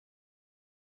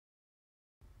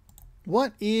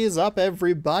What is up,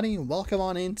 everybody? Welcome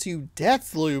on into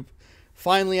Deathloop.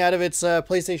 Finally out of its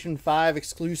PlayStation 5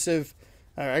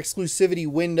 exclusivity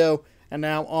window, and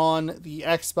now on the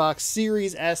Xbox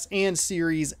Series S and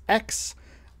Series X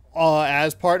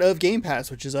as part of Game Pass,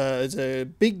 which is a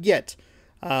big get.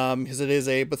 Because it is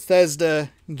a Bethesda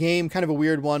game, kind of a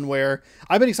weird one where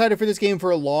I've been excited for this game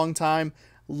for a long time.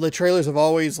 The trailers have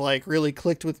always really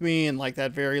clicked with me, and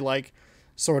that very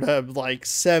sort of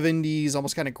 70s,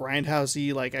 almost kind of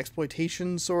grindhousey,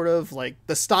 exploitation sort of,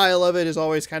 the style of it has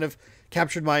always kind of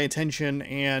captured my attention,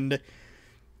 and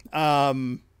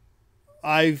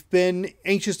I've been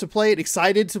anxious to play it,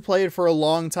 excited to play it for a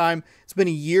long time. It's been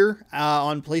a year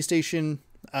on PlayStation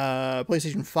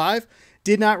 5.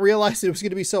 Did not realize it was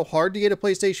going to be so hard to get a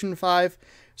PlayStation 5,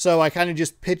 so I kind of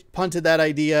just punted that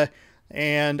idea,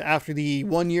 and after the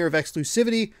 1 year of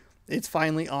exclusivity, it's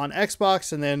finally on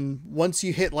Xbox. And then once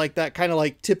you hit that kind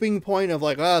of tipping point of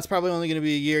oh, it's probably only going to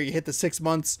be a year, you hit the 6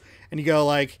 months and you go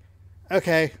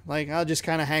okay, I'll just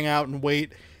kind of hang out and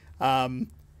wait. I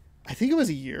think it was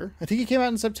a year. I think it came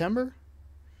out in September,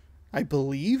 I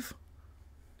believe.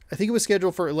 I think it was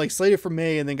scheduled for slated for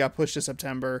May and then got pushed to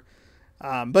September.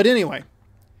 But anyway,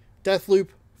 Deathloop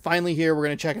finally here. We're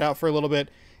going to check it out for a little bit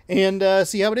and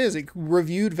see how it is. It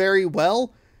reviewed very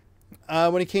well.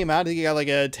 When it came out, I think it got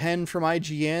a 10 from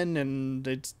IGN, and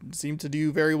it seemed to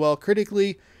do very well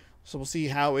critically. So we'll see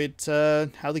how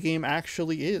how the game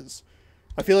actually is.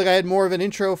 I feel like I had more of an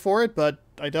intro for it, but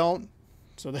I don't.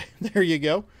 So there you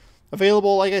go.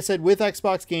 Available, like I said, with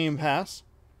Xbox Game Pass.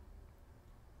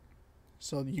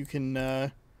 So you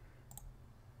can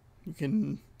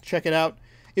check it out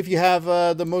if you have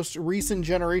the most recent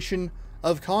generation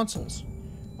of consoles.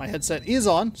 My headset is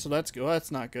on, so that's good.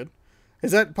 That's not good.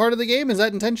 Is that part of the game? Is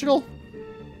that intentional?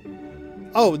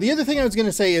 Oh, the other thing I was going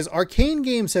to say is arcane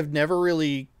games have never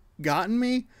really gotten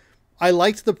me. I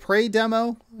liked the Prey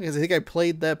demo, because I think I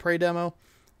played that Prey demo.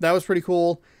 That was pretty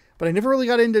cool. But I never really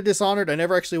got into Dishonored. I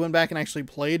never actually went back and actually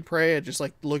played Prey. I just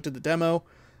looked at the demo.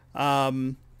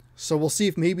 So we'll see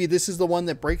if maybe this is the one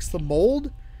that breaks the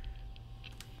mold.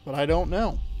 But I don't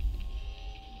know.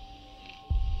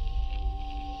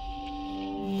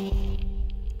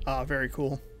 Ah, very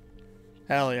cool.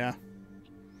 Hell yeah.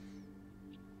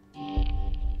 Oh.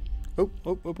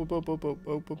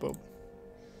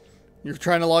 You're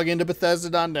trying to log into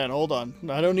Bethesda.net. Hold on.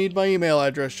 I don't need my email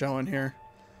address showing here.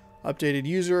 Updated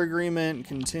user agreement.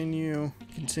 Continue.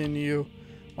 Continue.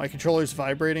 My controller's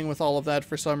vibrating with all of that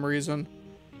for some reason.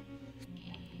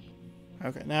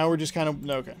 Okay, now we're just kind of...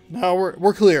 Okay, now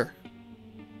we're clear.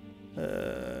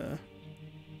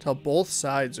 Till both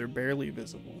sides are barely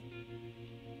visible.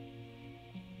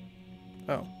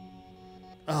 Oh.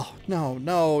 Oh,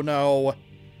 no.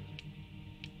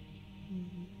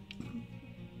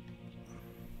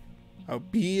 Oh,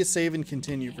 B is save and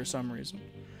continue for some reason.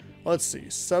 Let's see.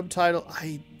 Subtitle.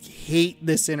 I hate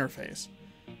this interface.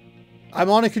 I'm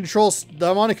on a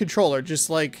controller, just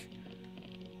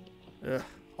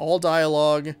all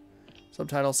dialogue.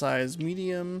 Subtitle size,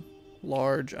 medium,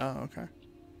 large. Oh, okay.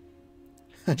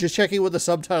 Just checking what the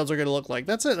subtitles are going to look like.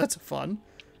 That's it. That's fun.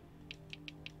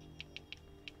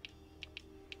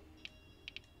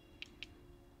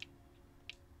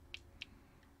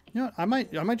 You know, I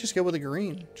might just go with a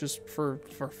green, just for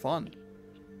fun.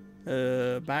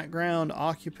 Background,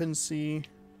 occupancy.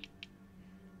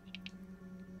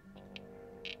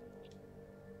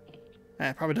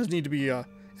 It probably doesn't need to be it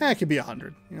could be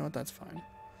 100. You know what? That's fine.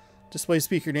 Display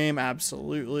speaker name,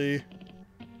 absolutely.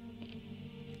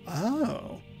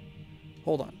 Oh,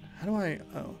 hold on. How do I?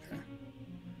 Oh, okay.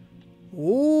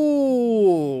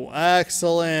 Ooh,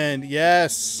 excellent.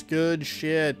 Yes, good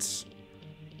shit.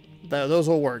 Those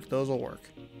will work. Those will work.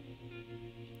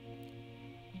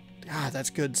 God, that's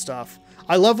good stuff.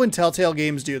 I love when Telltale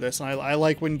games do this, and I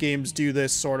like when games do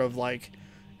this sort of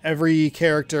every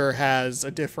character has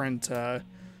a different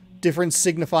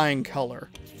signifying color.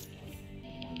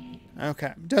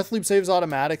 Okay, Deathloop saves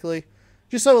automatically,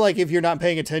 just so if you're not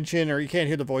paying attention or you can't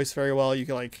hear the voice very well, you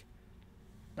can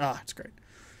it's great.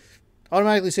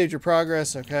 Automatically saves your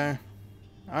progress. Okay,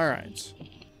 all right.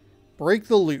 Break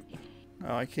the loop.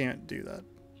 Oh, I can't do that.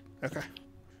 Okay.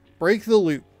 Break the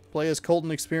loop. Play as Colton,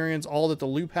 experience all that the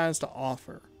loop has to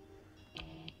offer.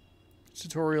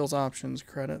 Tutorials, options,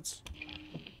 credits.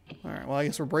 Alright, well, I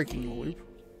guess we're breaking the loop.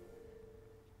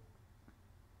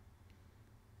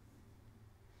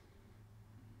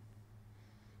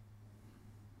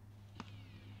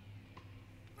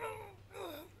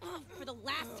 For the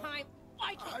last time,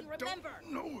 why can't you remember? I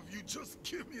don't know if you just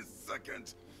give me a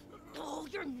second. Oh,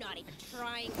 you're not even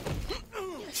trying.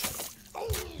 Oh,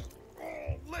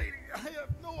 lady, I have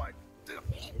no idea.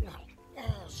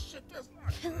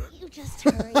 just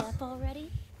hurry up already?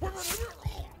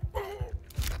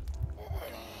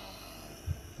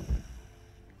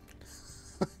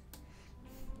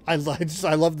 I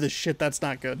love this shit. That's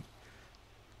not good.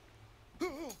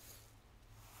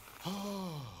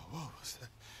 Oh, what was that?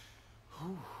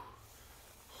 Whew.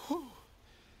 Whew.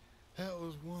 That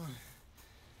was one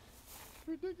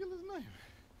ridiculous name.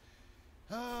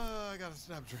 I gotta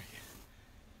stop drinking.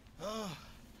 Okay.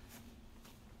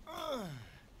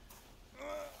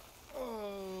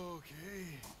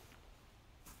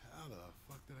 How the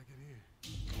fuck did I get here?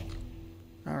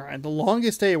 All right, the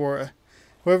longest day where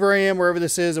whoever I am, wherever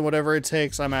this is, and whatever it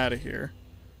takes, I'm out of here.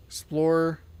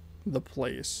 Explore the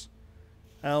place.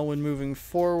 L when moving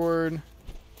forward.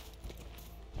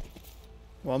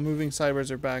 While moving sideways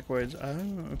or backwards.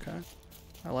 Oh, okay.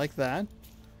 I like that.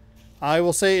 I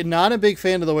will say, not a big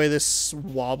fan of the way this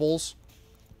wobbles.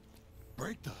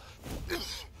 Break the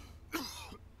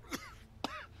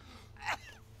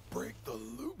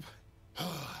loop?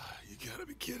 You gotta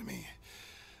be kidding me.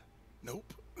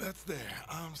 Nope, that's there.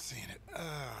 I'm seeing it.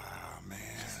 Ah, man.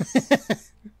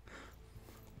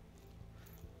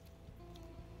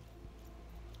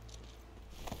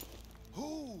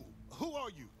 Who are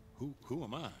you? Who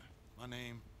am I? My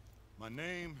name,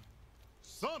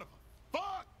 son of a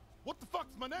fuck! What the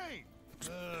fuck's my name?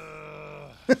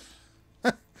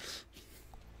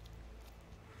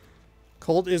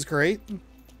 Colt is great.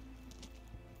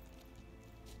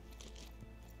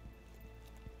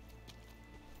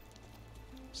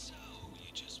 So,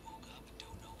 you just woke up and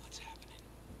don't know what's happening.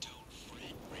 Don't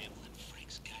fret, rambling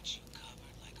freaks got you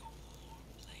covered like a warm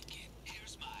blanket.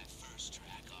 Here's my first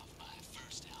track off my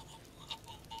first album.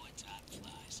 Oh boy, time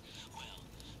flies. Well,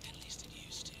 at least it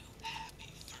used to.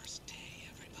 Happy first day,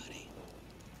 everybody.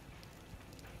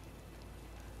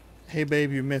 Hey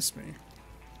babe, you missed me.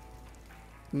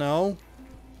 No?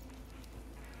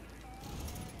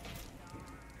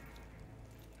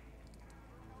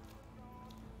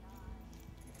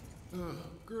 Oh,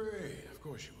 great. Of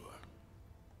course you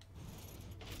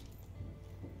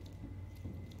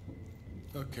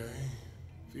are. Okay.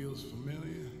 Feels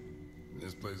familiar.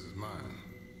 This place is mine.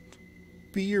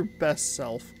 Be your best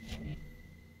self.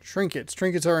 Trinkets.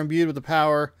 Trinkets are imbued with the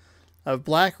power of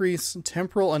Blackreef's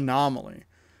temporal anomaly.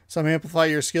 Some amplify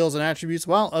your skills and attributes,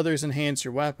 while others enhance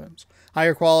your weapons.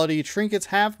 Higher quality trinkets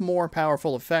have more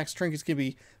powerful effects. Trinkets can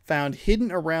be found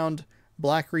hidden around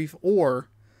Blackreef or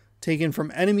taken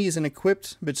from enemies and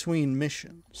equipped between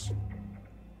missions.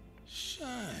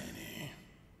 Shiny.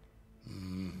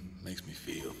 Makes me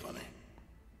feel funny.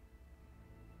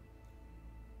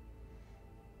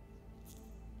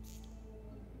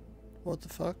 What the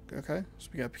fuck? Okay, so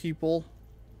we got people.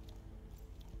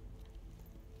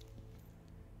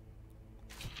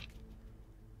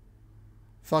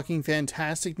 Fucking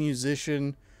fantastic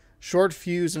musician. Short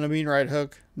fuse and a mean right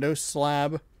hook. No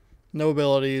slab. No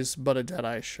abilities, but a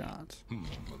deadeye shot.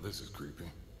 Well, this is creepy.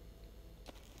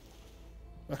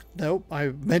 Nope, I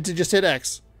meant to just hit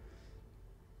X.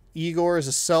 Igor is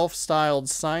a self-styled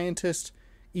scientist.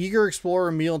 Eager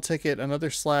explorer meal ticket. Another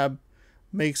slab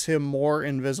makes him more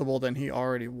invisible than he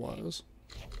already was.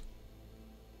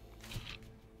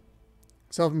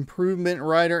 Self-improvement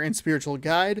writer and spiritual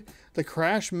guide. The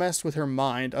crash messed with her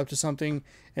mind up to something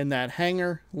in that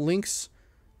hangar. Links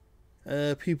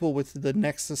people with the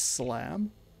Nexus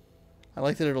slab. I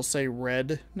like that it'll say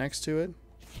red next to it.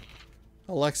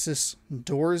 Alexis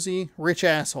Dorsey. Rich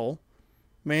asshole.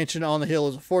 Mansion on the hill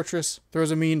is a fortress.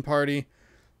 Throws a mean party.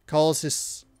 Calls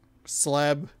his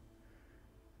slab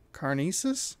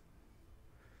Carnesis.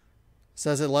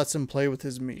 Says it lets him play with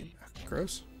his meat.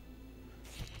 Gross.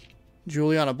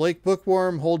 Juliana Blake,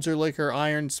 bookworm, holds her like her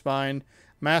iron spine.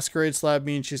 Masquerade slab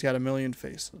means she's got a million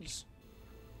faces.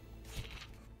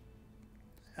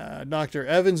 Dr.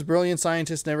 Evans, brilliant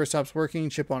scientist, never stops working.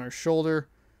 Chip on her shoulder.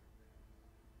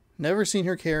 Never seen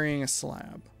her carrying a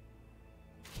slab.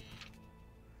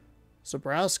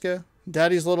 Zabrowska,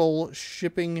 daddy's little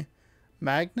shipping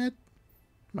magnate.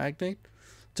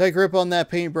 Tight grip on that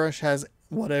paintbrush, has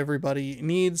what everybody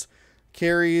needs.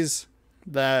 Carries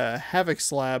the Havoc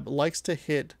slab, likes to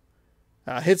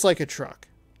hits like a truck.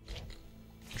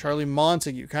 Charlie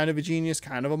Montague, kind of a genius,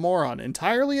 kind of a moron,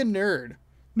 entirely a nerd.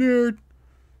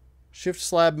 Shift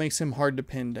slab makes him hard to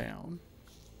pin down.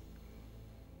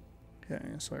 Okay,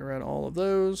 so I read all of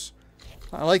those.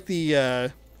 I like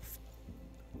the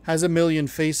has a million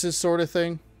faces sort of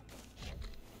thing.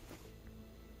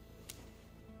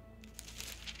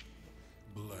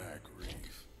 Black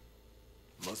Reef.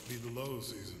 Must be the low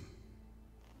season.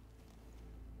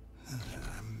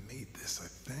 I made this, I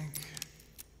think.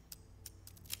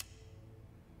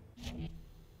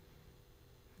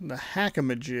 The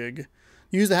hackamajig.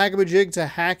 Use the hackamajig to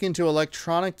hack into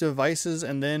electronic devices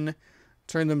and then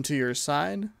turn them to your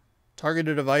side. Target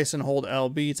a device and hold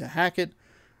LB to hack it.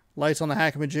 Lights on the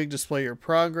hackamajig display your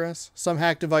progress. Some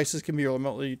hack devices can be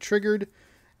remotely triggered.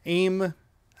 Aim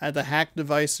at the hacked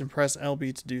device and press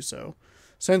LB to do so.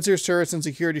 Sensors, turrets, and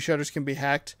security shutters can be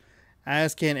hacked,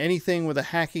 as can anything with a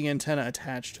hacking antenna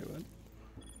attached to it.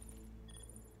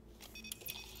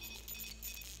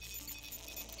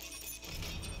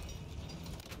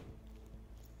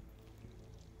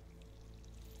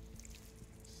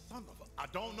 Son of a... I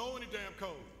don't know any damn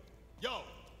code. Yo,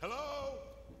 hello?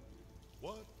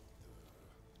 What?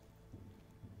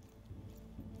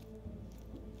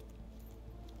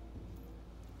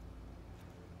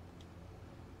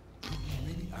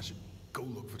 Maybe I should go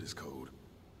look for this code.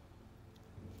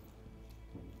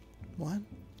 What?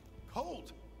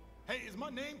 Colt? Hey, is my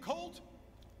name Colt?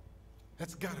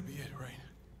 That's gotta be it, right?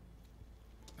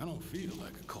 I don't feel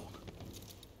like a Colt.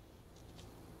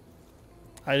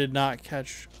 I did not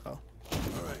catch... Oh.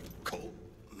 All right, Colt,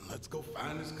 let's go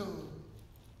find this code.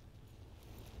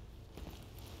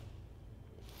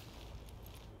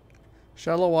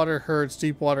 Shallow water hurts,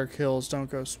 deep water kills, don't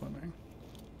go swimming.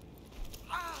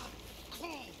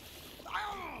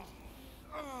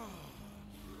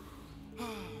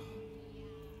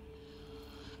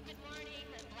 Good morning,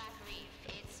 Black Reef.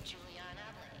 It's Juliana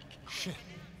Blake. Shit,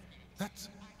 that's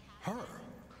her.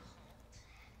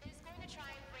 Is going to try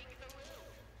and break the loop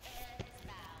and is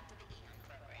bound to the Eon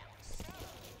program. So,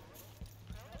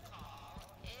 protocol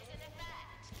is in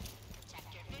effect. Protect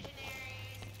your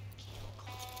visionaries, kill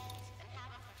Colt, and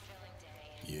have a fulfilling day.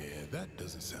 Yeah, that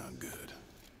doesn't sound good.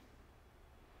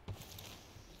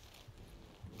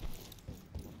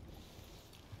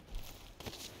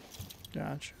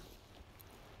 Gotcha.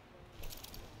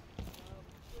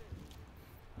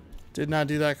 Did not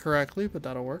do that correctly, but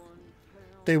that'll work.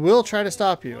 They will try to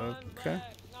stop you, okay?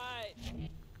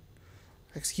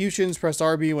 Executions, press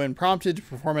RB when prompted to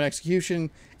perform an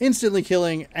execution, instantly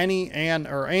killing an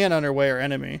underway or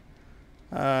enemy.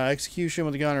 Execution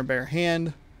with a gun or bare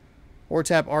hand, or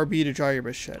tap RB to draw your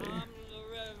machete.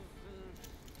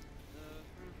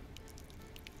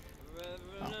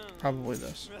 Oh, probably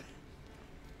this.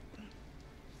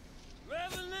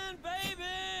 Revenant, baby!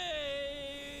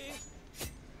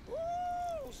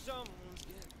 Ooh, someone's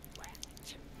getting whacked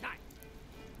tonight.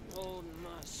 Holding my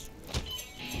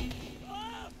sweet.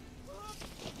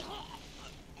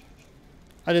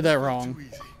 I did that wrong.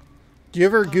 Do you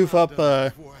ever goof up,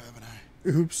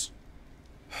 oops?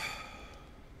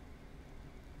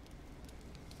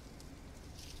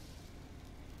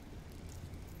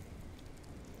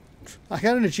 I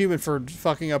got an achievement for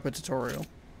fucking up a tutorial.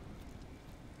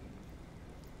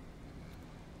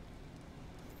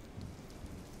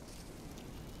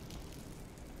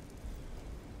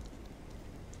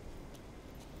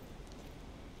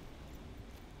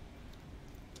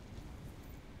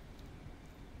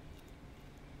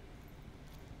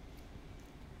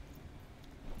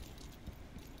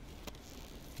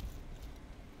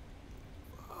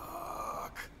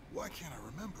 Fuck. Why can't I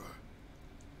remember?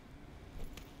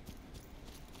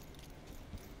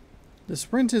 The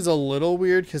sprint is a little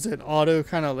weird because it auto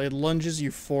kind of it lunges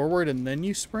you forward and then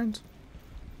you sprint.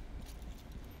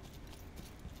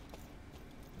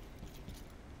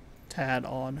 Tad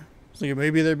odd. I was thinking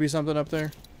maybe there'd be something up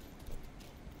there.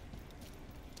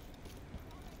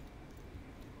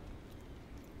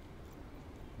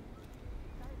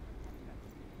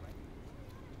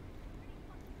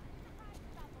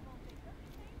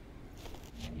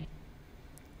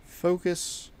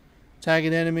 Focus. Tag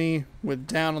an enemy with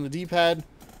down on the D-pad,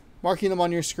 marking them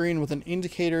on your screen with an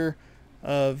indicator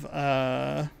of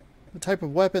the type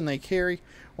of weapon they carry.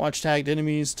 Watch tagged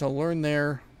enemies to learn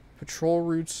their patrol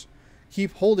routes.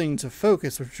 Keep holding to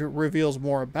focus, which reveals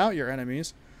more about your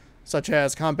enemies, such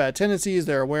as combat tendencies,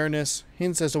 their awareness,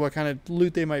 hints as to what kind of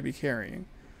loot they might be carrying.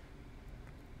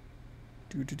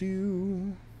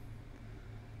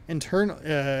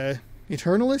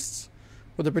 Eternalists?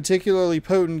 With a particularly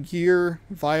potent gear,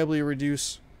 viably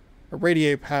reduce or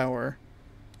radiate power.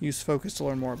 Use focus to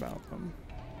learn more about them.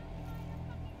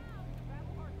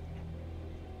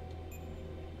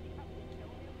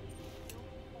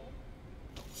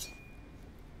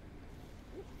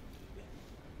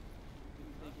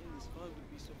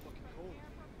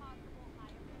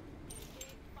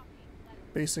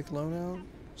 Basic loadout.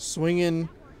 Swinging.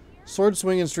 Sword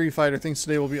swinging Street Fighter thinks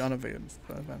today will be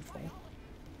uneventful.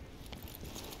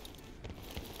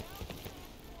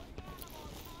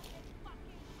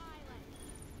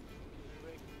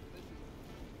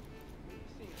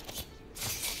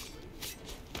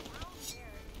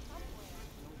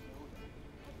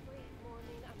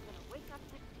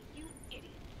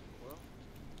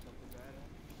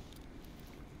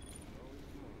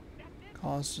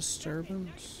 Cause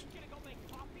disturbance.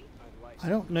 I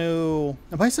don't know.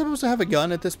 Am I supposed to have a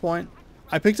gun at this point?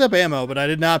 I picked up ammo, but I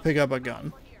did not pick up a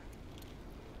gun.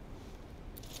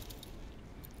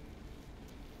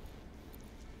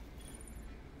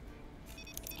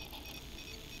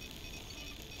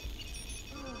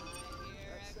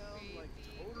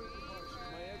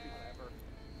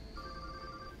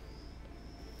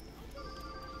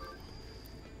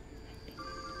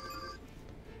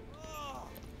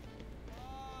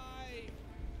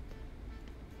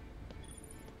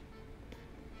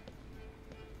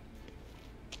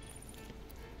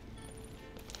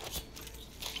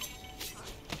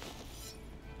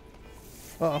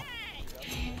 Uh-oh.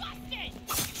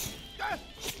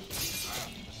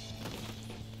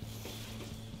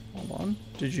 Hold on.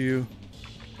 Did you...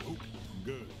 Oh,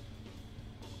 good.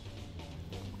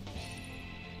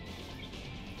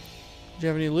 Did you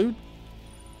have any loot?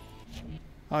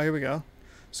 Oh, here we go.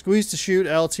 Squeeze to shoot,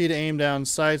 LT to aim down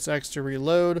sights, X to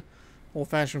reload.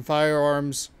 Old-fashioned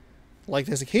firearms like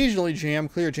this occasionally jam.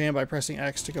 Clear jam by pressing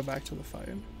X to go back to the fight.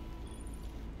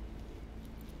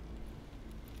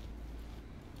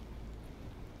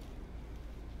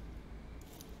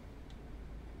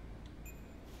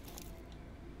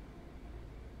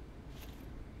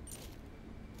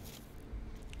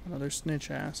 Another snitch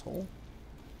asshole.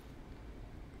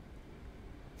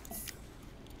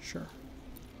 Sure.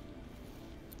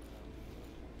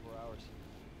 4 hours.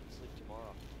 Sleep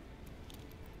tomorrow.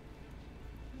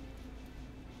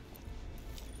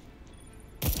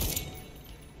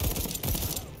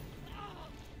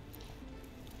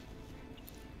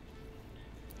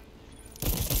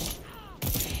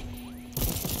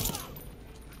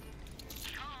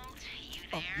 Cold, you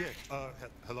Oh, there? yeah.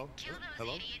 Hello? Kill those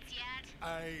Hello? idiots yet?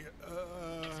 I,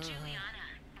 It's Juliana,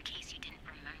 in case you didn't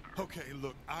remember. Okay,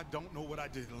 look, I don't know what I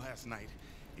did last night.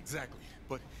 Exactly.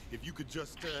 But if you could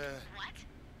just, What?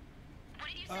 What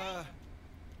did you say?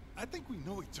 I think we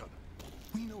know each other.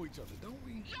 We know each other, don't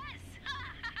we? Yes!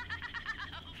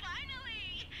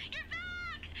 Finally! You're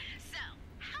back! So,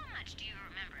 how much do you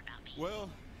remember about me?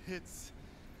 Well, it's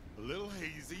a little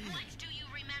hazy. What do you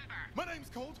remember? My name's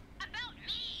Colt. About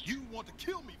me! You want to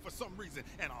kill me for some reason,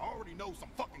 and I already know some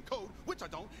fucking code, which I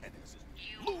don't, and there's this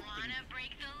You loop wanna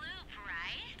break the loop,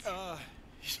 right?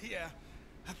 yeah,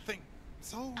 I think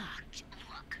so.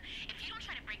 Look, if you don't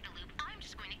try to break the loop, I'm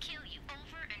just going to kill you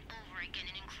over and over again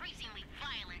in increasingly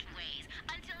violent ways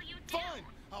until you do. Fine,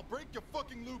 I'll break your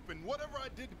fucking loop, and whatever I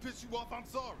did to piss you off, I'm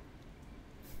sorry.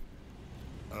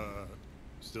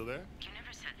 Still there? You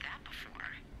never said that before.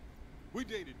 We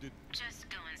dated, didn't we? Just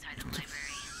go inside the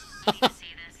library. Can you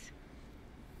see this?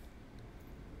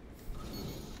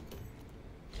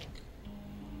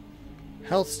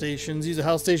 Health stations. Use a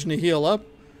health station to heal up.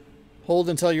 Hold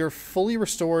until you're fully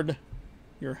restored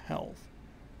your health.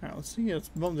 Alright, let's see. Let's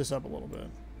bump this up a little bit.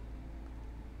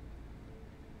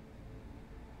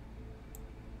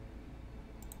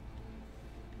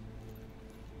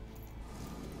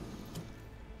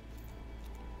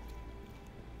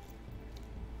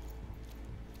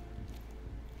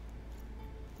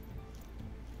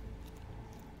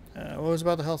 What was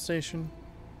about the health station?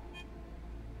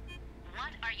 What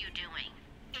are you doing?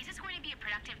 Is this going to be a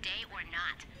productive day or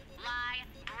not?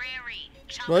 Library.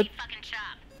 What? Choppity fucking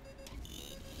chop.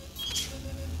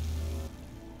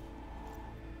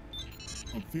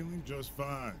 I'm feeling just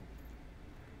fine.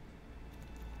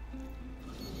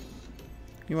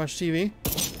 You watch TV?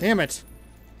 Damn it.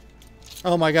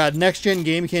 Oh my god, next gen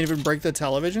game can't even break the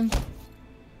television?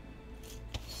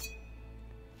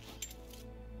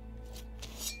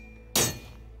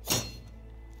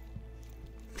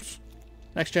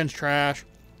 Next gen's trash.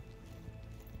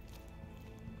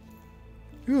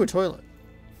 Ooh, a toilet.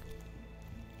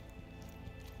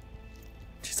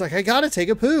 She's like, I gotta take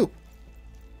a poop.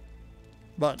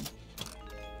 Button.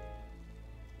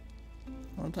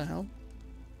 What the hell?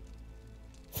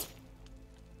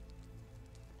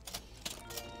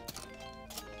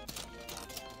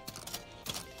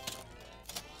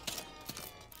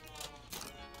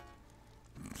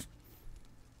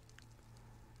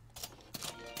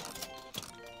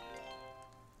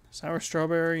 Sour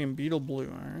strawberry and beetle blue,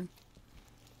 alright.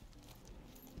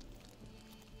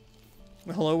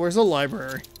 Hello, where's the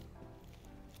library?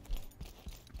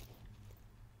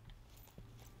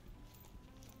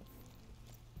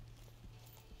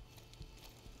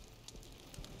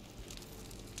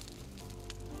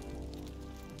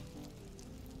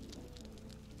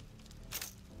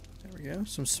 There we go,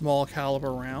 some small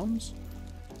caliber rounds.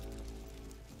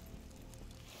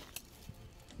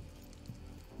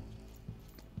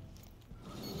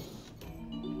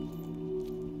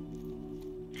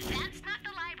 That's not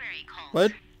the library, Colt.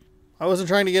 What? I wasn't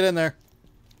trying to get in there.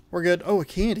 We're good. Oh, a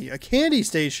candy. A candy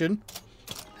station.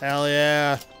 Hell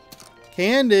yeah.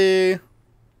 Candy.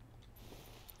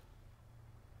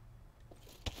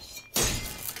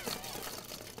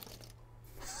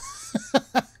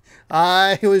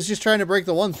 I was just trying to break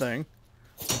the one thing.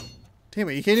 Damn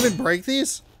it, you can't even break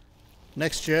these?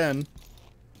 Next gen.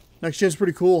 Next gen's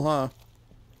pretty cool, huh?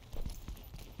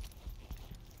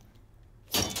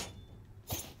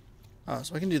 Oh,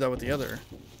 so I can do that with the other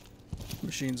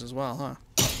machines as well, huh?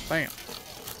 Bam.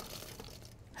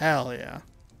 Hell yeah.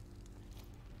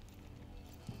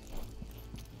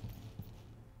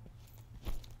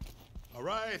 All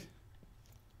right.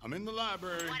 I'm in the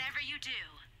library. Whatever you do,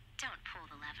 don't pull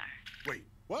the lever. Wait,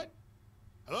 what?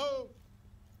 Hello?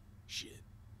 Shit.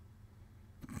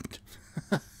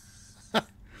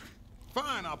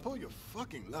 Fine, I'll pull your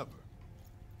fucking lever.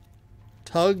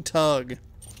 Tug, tug.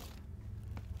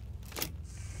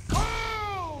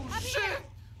 Oh, shit!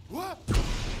 What?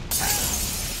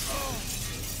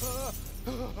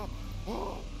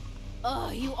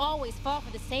 Oh, you always fall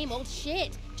for the same old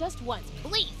shit. Just once,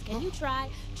 please. Can you try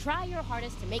your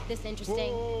hardest to make this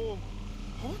interesting? Whoa.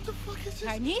 What the fuck is this?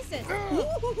 Carnices.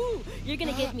 Ooh, you're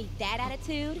gonna give me that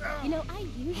attitude? You know, I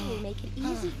usually make it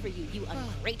easy for you, you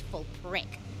ungrateful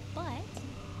prick. But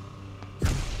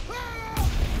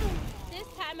this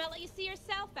time I'll let you see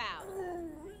yourself out.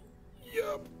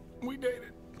 Yup, we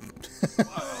dated.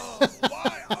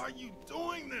 Why are you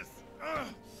doing this?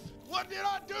 What did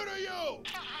I do to you? Oh,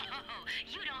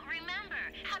 you don't remember.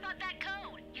 How about that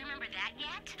code? You remember that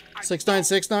yet?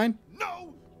 6969?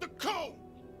 No, the code.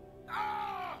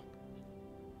 Ah!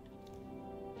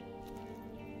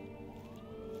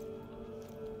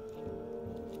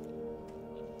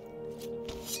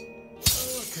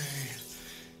 Okay,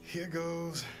 here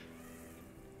goes.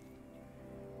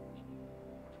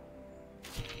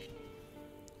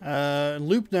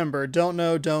 Loop number, don't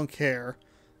know, don't care.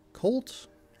 Colt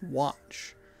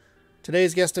watch.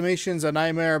 Today's guesstimation's a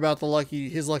nightmare about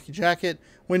his lucky jacket.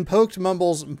 When poked,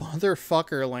 mumbles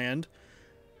motherfucker land.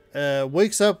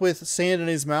 Wakes up with sand in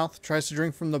his mouth, tries to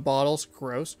drink from the bottles,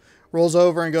 gross. Rolls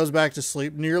over and goes back to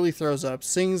sleep, nearly throws up,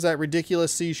 sings that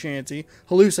ridiculous sea shanty,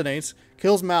 hallucinates,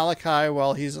 kills Malachi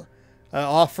while he's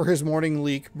off for his morning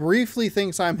leak, briefly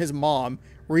thinks I'm his mom,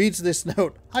 reads this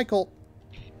note. Hi, Colt.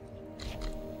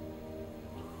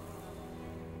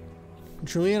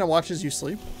 Juliana watches you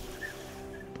sleep.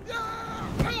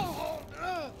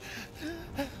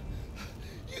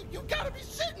 You gotta be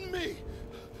shitting me!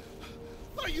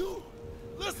 Are you?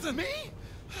 Listen, me?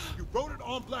 You wrote it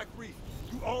on Black Reef.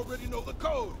 You already know the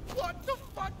code. What the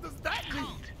fuck does that mean?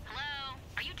 Hello?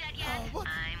 Are you dead yet? What?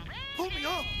 I'm waiting. Pull me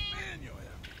up! Man, you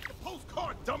the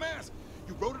postcard, dumbass!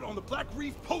 You wrote it on the Black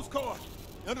Reef postcard.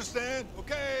 You understand?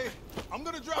 Okay. I'm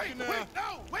gonna drop you now. Wait,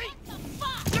 no, wait! What the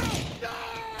fuck? No!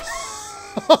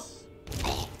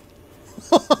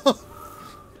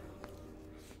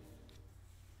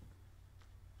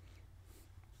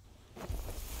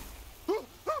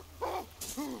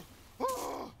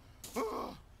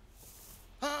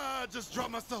 I just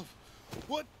dropped myself.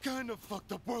 What kind of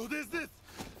fucked up world is this?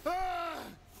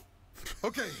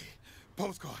 Okay,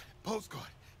 postcard.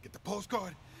 Get the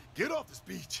postcard. Get off this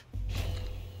beach.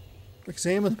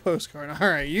 Examine the postcard.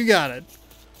 Alright, you got it.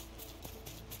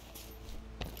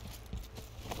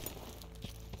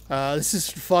 This is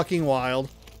fucking wild.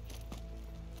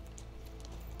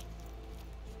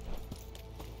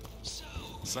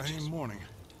 Same morning.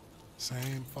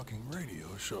 Same fucking radio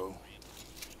show.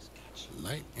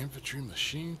 Light infantry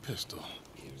machine pistol.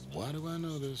 Why do I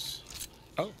know this?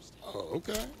 Oh,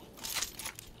 okay.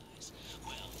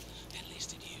 Well, at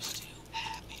least it used to.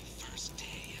 Happy first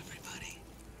day, everybody.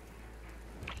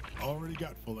 Already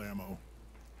got full ammo.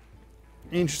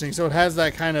 Interesting. So it has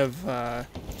that kind of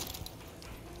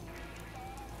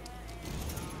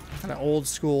old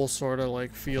school sort of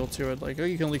like feel to it. Like, oh,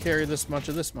 you can only carry this much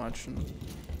of this much. And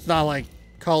it's not like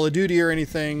Call of Duty or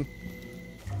anything.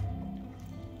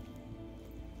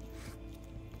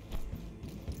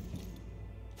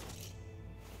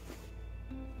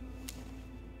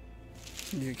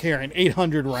 You're carrying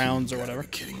 800 rounds or whatever. Are you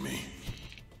kidding me?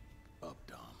 Up,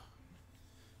 dumb.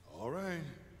 All right.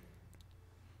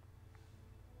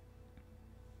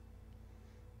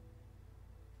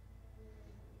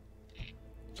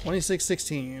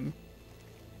 $26.16.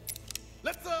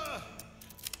 Let's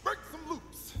break some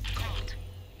loops. Colt,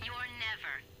 you're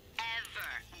never, ever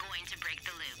going to break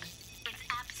the loop. It's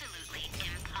absolutely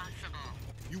impossible.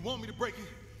 You want me to break it?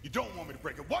 You don't want me to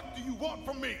break it. What do you want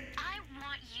from me? I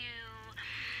want you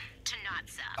to not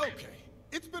suck. Okay,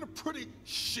 it's been a pretty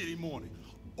shitty morning.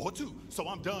 Or two, so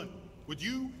I'm done. With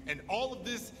you and all of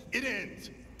this, it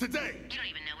ends. Today. You don't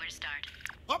even know where to start.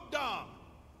 Up, Dom.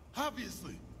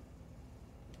 Obviously.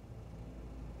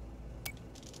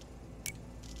 Good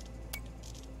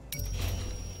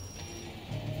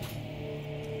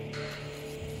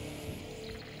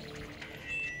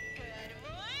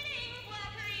morning,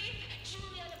 Blackery.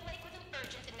 Juliana Blake with an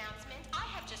urgent announcement. I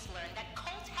have just learned that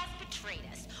Colt has betrayed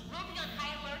us. We'll be on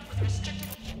high alert with restricted...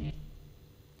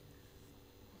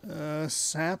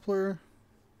 Sapler.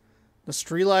 The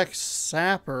Strelak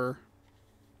Sapper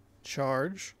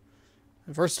charge.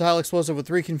 A versatile explosive with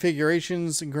 3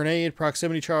 configurations: grenade,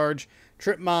 proximity charge,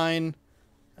 trip mine.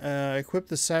 Equip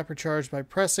the Sapper charge by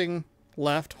pressing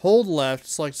left, hold left,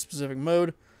 select specific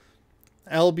mode.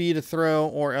 LB to throw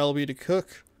or LB to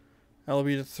cook.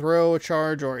 LB to throw a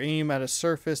charge or aim at a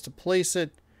surface to place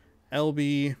it.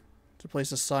 LB to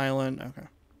place a silent. Okay.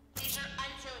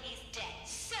 Until he's dead.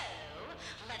 So,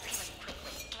 let's click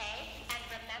quickly, okay? And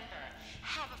remember,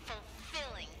 have a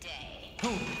fulfilling day.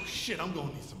 Oh, shit, I'm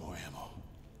gonna need some more ammo.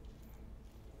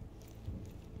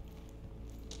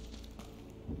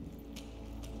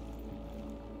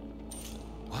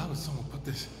 Why would someone put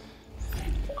this?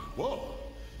 Whoa!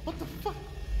 What the fuck?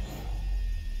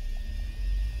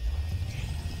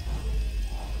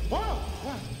 Wow!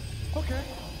 Wow! Okay.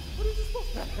 What is this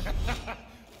supposed to be?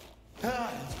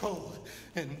 It's cold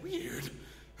and weird.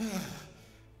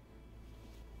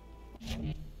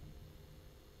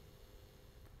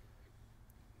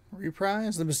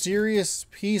 Reprise. The mysterious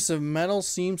piece of metal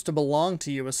seems to belong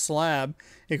to you, a slab.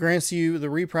 It grants you the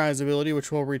reprise ability,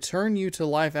 which will return you to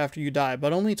life after you die,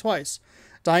 but only twice.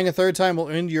 Dying a third time will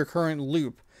end your current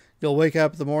loop. You'll wake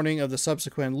up the morning of the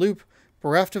subsequent loop,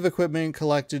 bereft of equipment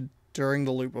collected during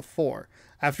the loop before.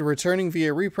 After returning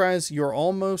via reprise, you're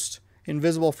almost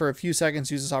invisible for a few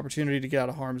seconds. Use this opportunity to get out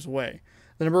of harm's way.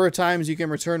 The number of times you can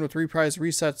return with reprise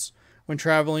resets when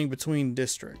traveling between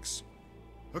districts.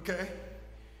 Okay.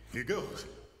 Here goes.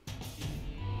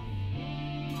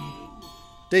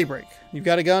 Daybreak. You've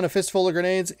got a gun, a fistful of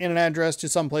grenades, and an address to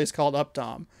some place called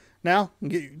Updom. Now,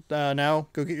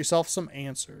 go get yourself some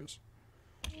answers.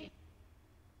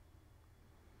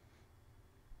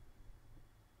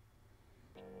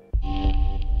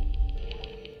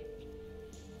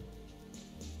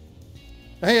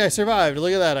 Hey, I survived.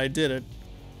 Look at that. I did it.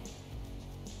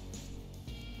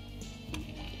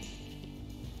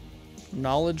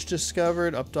 Knowledge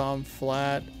discovered. Updom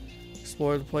flat.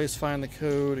 Explore the place. Find the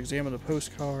code. Examine the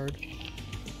postcard.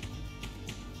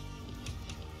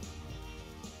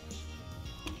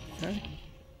 Okay.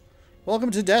 Welcome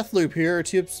to Deathloop. Here are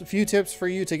a few tips for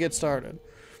you to get started.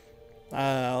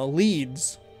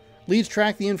 Leads. Leads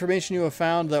track the information you have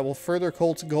found that will further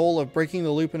Colt's goal of breaking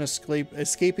the loop and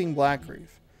escaping Blackreef.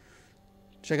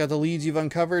 Check out the leads you've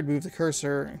uncovered, move the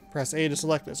cursor, press A to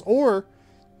select this. Or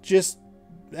just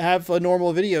have a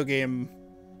normal video game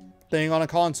thing on a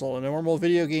console, a normal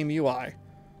video game UI.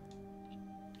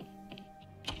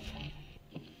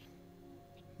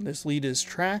 This lead is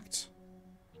tracked.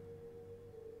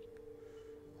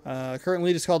 Current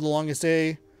lead is called The Longest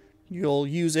Day. You'll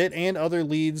use it and other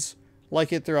leads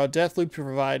like it throughout Deathloop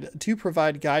to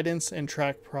provide guidance and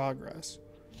track progress.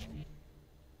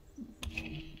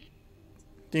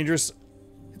 Dangerous.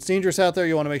 It's dangerous out there.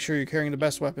 You want to make sure you're carrying the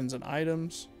best weapons and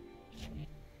items.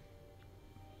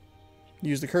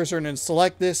 Use the cursor and then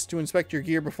select this to inspect your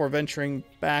gear before venturing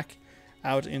back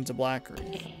out into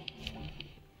Blackreef.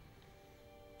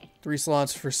 3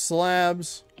 slots for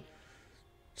slabs.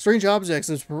 Strange objects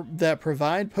that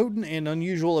provide potent and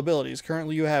unusual abilities.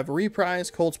 Currently you have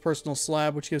Reprise, Colt's personal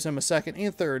slab, which gives him a second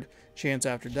and third chance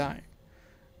after dying.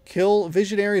 Kill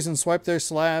visionaries and swipe their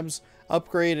slabs.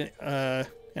 Upgrade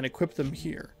and equip them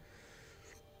here.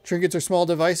 Trinkets are small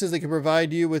devices that can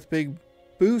provide you with big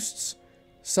boosts.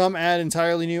 Some add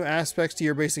entirely new aspects to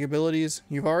your basic abilities.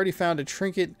 You've already found a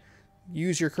trinket.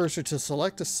 Use your cursor to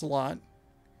select a slot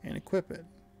and equip it.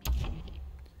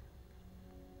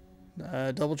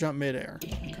 Double jump midair.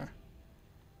 Okay.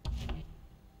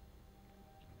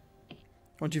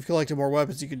 Once you've collected more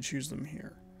weapons, you can choose them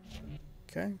here.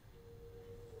 Okay.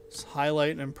 Let's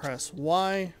highlight and press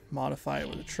Y. Modify it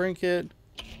with a trinket.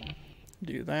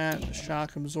 Do that. The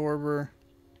shock absorber.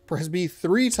 Press B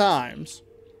 3 times.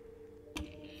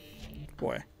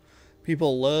 Boy.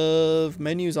 People love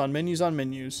menus on menus on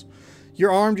menus.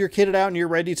 You're armed, you're kitted out, and you're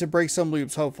ready to break some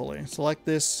loops, hopefully. Select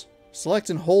this. Select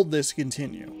and hold this to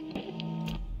continue.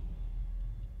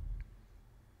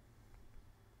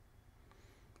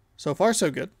 So far,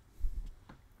 so good.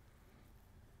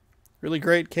 Really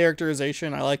great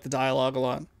characterization. I like the dialogue a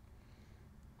lot.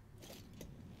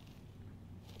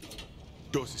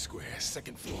 Dorsey Square,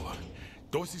 2nd floor.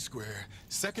 Dorsey Square,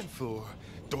 second floor,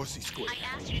 Dorsey Square.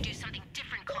 I asked you to do something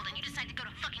different, Colt, and you decided to go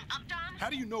to fucking Updom? How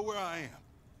do you know where I am?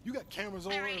 You got cameras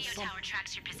over The or radio something? tower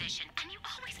tracks your position, and you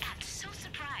always act so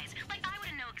surprised. Like I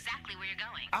wouldn't know exactly where you're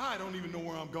going. I don't even know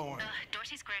where I'm going.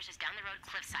 Dorsey Square is just down the road,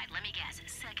 cliffside. Let me guess,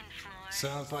 second floor?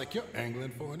 Sounds like you're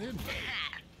angling for an invite.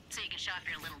 So you can show off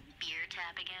your little beer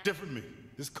tap again? Different me.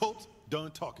 This Colt's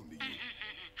done talking to you.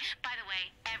 By the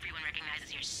way, everyone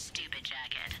recognizes your stupid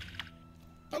jacket.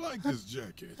 I like this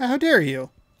jacket. How dare you?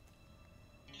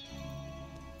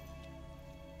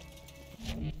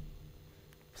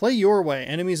 Play your way.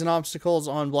 Enemies and obstacles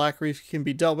on Black Reef can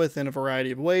be dealt with in a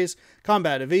variety of ways.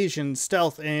 Combat, evasion,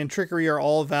 stealth, and trickery are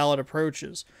all valid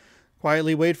approaches.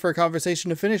 Quietly wait for a conversation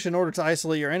to finish in order to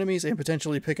isolate your enemies and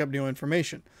potentially pick up new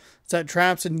information. Set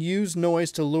traps and use noise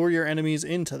to lure your enemies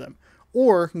into them.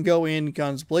 Or go in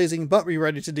guns blazing, but be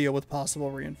ready to deal with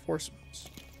possible reinforcements.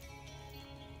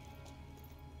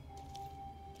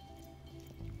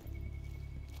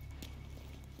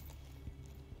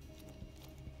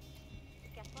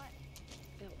 Guess what?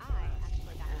 I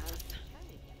actually got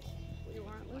We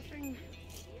weren't listening.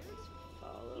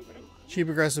 Fall over to Cheap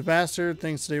aggressive bastard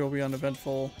thinks today will be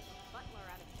uneventful. what?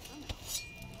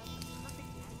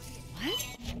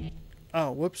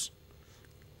 Oh, whoops.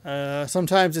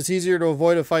 Sometimes it's easier to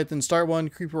avoid a fight than start one.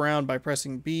 Creep around by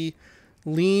pressing B.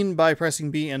 Lean by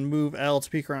pressing B and move L to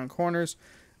peek around corners.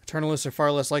 Eternalists are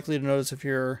far less likely to notice if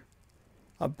you're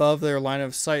above their line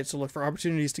of sight, so look for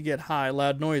opportunities to get high.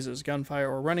 Loud noises, gunfire,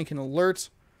 or running can alert.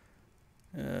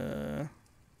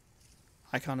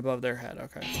 Icon above their head,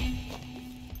 okay.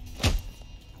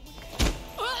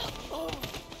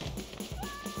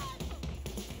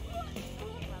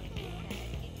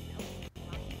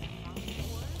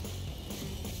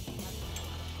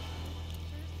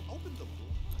 Open the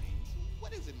blinds?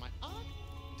 What is it, my aunt?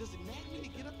 Does it nag me to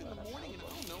get up in the morning and, I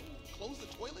don't know, close the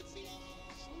toilet seat?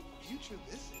 Some future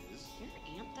this is.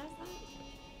 Your aunt does that?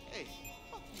 Hey,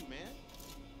 fuck you, man.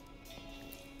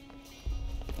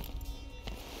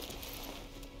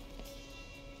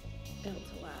 Built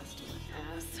to last, my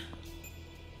ass.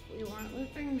 We weren't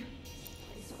listening.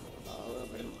 Fall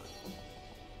over tomorrow.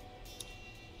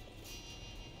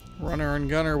 Runner and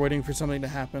gunner waiting for something to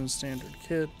happen. Standard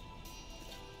kit.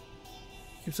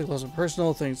 Keeps it close and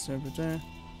personal. Things to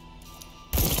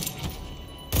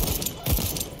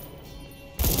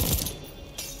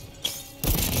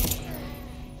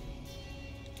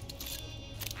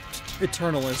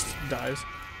Eternalist dies.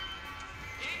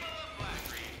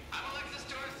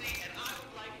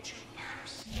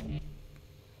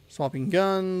 Swapping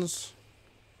guns.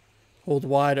 Hold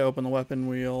Y to open the weapon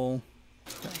wheel.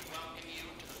 Okay.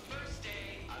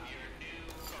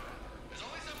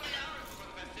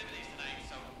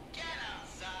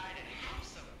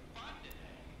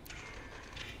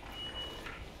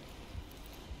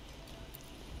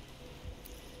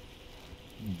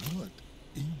 What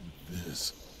is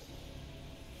this?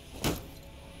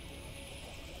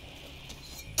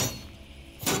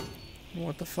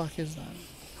 What the fuck is that?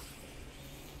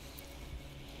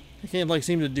 I can't like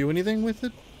seem to do anything with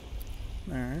it.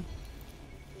 All right.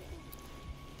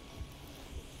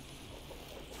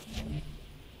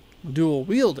 Dual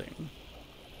wielding.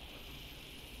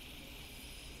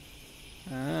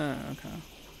 Ah, okay.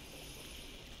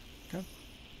 Okay.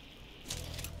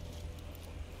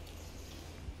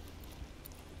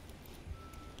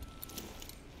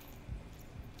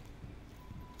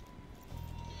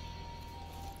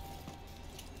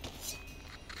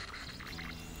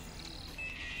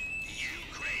 You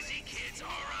crazy kids are a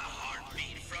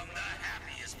heartbeat from the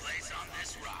happiest place on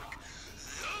this rock,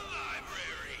 the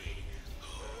library.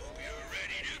 Hope you're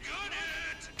ready to gun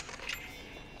it.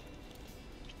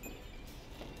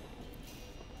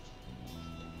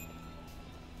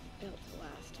 Built to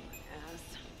last, my ass.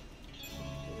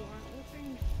 We weren't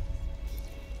listening.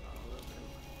 Fall over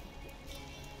tomorrow.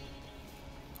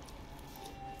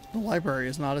 The library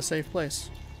is not a safe place.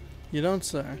 You don't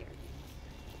say.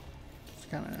 Just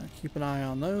kind of keep an eye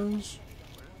on those.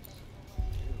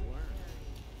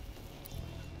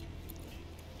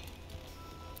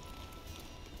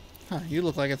 Huh, you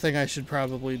look like a thing I should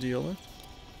probably deal with.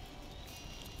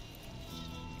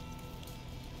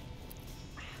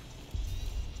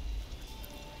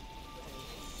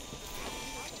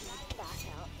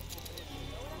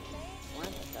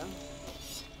 Worth it, though.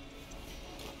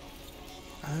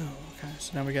 Oh, okay.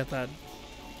 So now we got that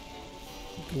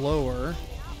blower.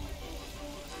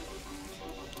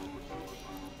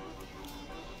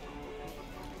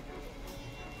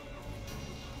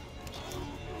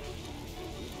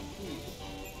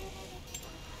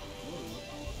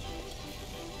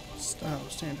 Oh,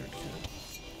 standard kit.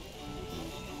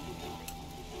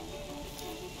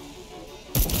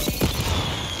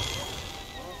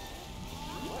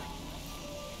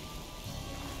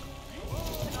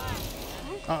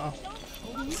 Uh-oh.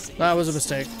 That was a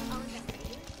mistake.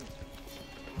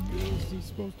 This is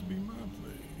supposed to be my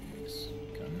place.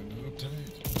 Kind of uptight.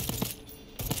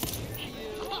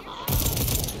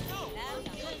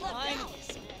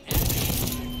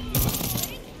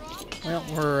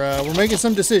 Well, we're making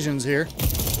some decisions here.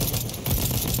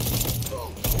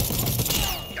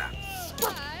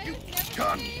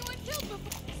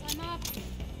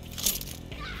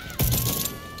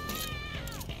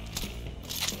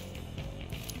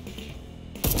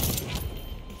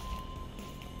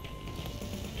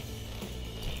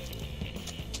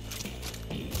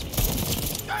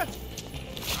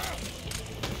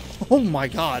 Oh my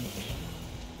god.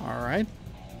 All right.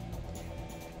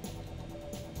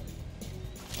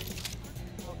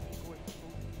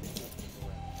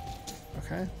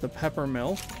 Okay, the pepper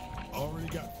mill. Already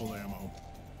got full ammo.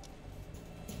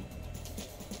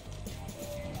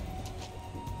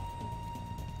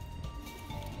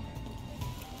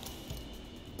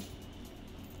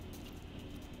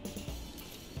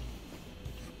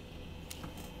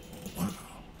 Wow.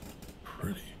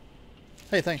 Pretty.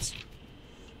 Hey, thanks.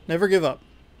 Never give up,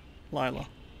 Lila.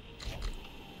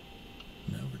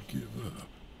 Never give up.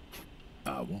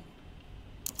 I won't.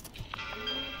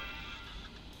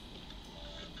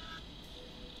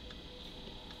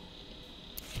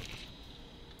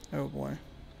 Oh boy.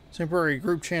 Temporary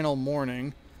group channel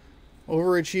morning.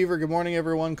 Overachiever, good morning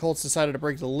everyone. Colts decided to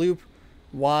break the loop.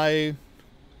 Why?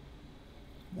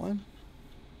 What?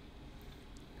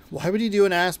 Why would he do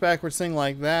an ass backwards thing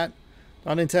like that?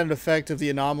 Unintended effect of the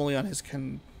anomaly on his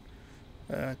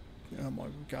oh my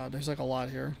god, there's like a lot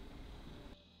here.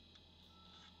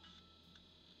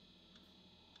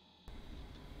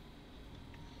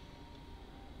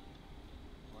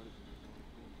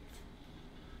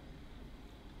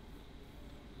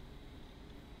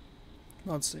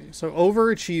 Let's see. So,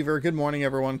 overachiever. Good morning,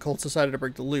 everyone. Colts decided to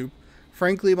break the loop.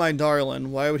 Frankly, my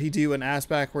darling, why would he do an ass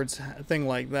backwards thing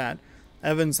like that?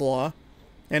 Evan's Law.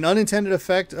 An unintended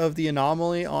effect of the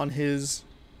anomaly on his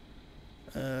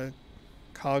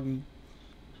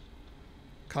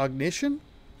cognition?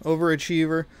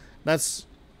 Overachiever. That's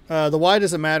the why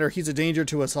doesn't matter. He's a danger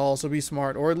to us all, so be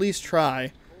smart. Or at least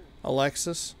try.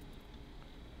 Alexis?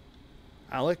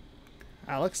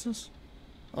 Alexis?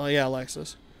 Oh, yeah,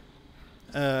 Alexis.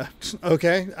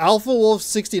 Okay. Alpha Wolf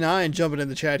 69 jumping in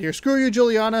the chat here. Screw you,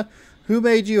 Juliana. Who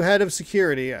made you head of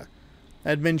security?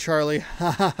 Admin Charlie.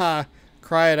 Ha ha ha.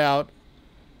 Cry it out.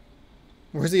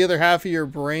 Where's the other half of your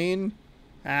brain?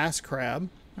 Ass crab.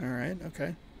 Alright,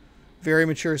 okay. Very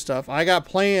mature stuff. I got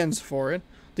plans for it.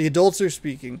 The adults are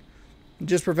speaking.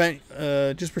 Just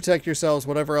protect yourselves,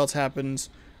 whatever else happens.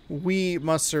 We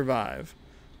must survive.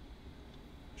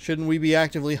 Shouldn't we be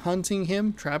actively hunting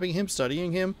him, trapping him,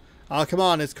 studying him? Oh, come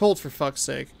on, it's Colt for fuck's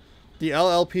sake. The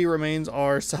LLP remains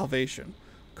our salvation.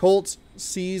 Colt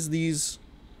sees these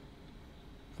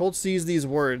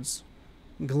words.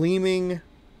 Gleaming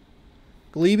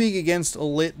against a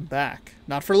lit back.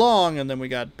 Not for long, and then we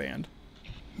got banned.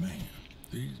 Man,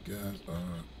 these guys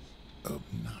are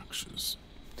obnoxious.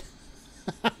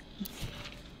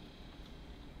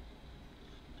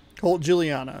 Colt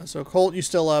Juliana. So Colt, you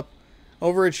still up.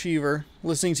 Overachiever.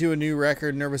 Listening to a new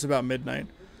record, nervous about midnight.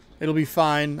 It'll be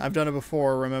fine. I've done it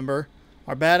before, remember?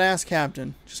 Our badass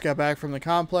captain just got back from the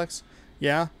complex.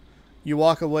 Yeah. You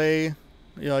walk away.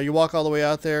 You walk all the way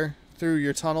out there through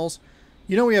your tunnels.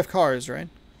 You know we have cars, right?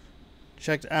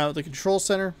 Checked out the control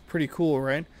center. Pretty cool,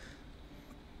 right?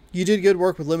 You did good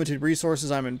work with limited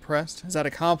resources. I'm impressed. Is that a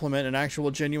compliment, an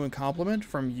actual genuine compliment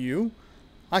from you?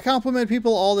 I compliment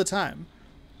people all the time.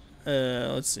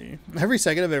 Let's see. Every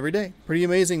second of every day. Pretty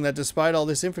amazing that despite all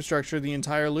this infrastructure, the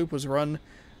entire loop was run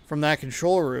from that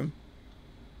control room.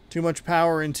 Too much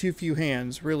power in too few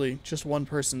hands. Really, just one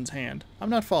person's hand. I'm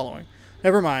not following.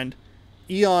 Never mind.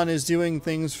 Eon is doing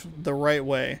things the right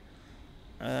way.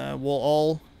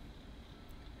 We'll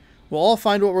all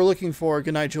find what we're looking for.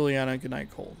 Good night, Juliana. Good night,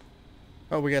 Cold.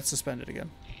 Oh, we got suspended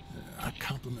again. I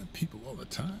compliment people all the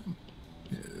time.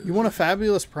 You won a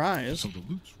fabulous prize. So the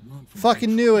loops run from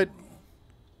Fucking knew it.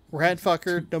 Rat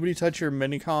fucker. Nobody touch your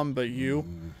minicom but you.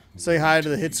 Say hi to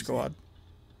the hit squad.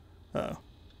 Uh-oh.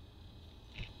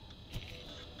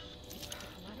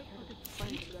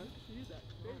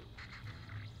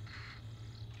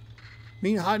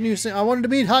 Meet Hot New. I wanted to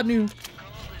meet Hot New.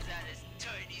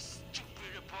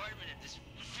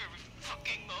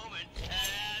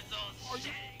 Are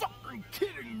you fucking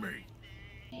kidding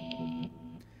me?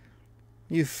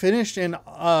 You finished and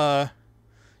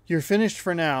you're finished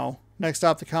for now. Next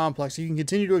stop, the complex. You can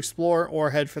continue to explore or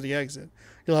head for the exit.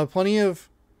 You'll have plenty of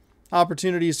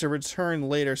opportunities to return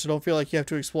later, so don't feel like you have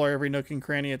to explore every nook and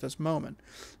cranny at this moment.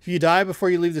 If you die before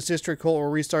you leave this district, Colt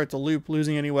will restart the loop,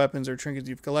 losing any weapons or trinkets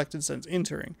you've collected since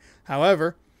entering.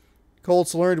 However,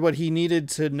 Colt's learned what he needed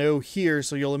to know here,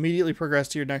 so you'll immediately progress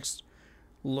to your next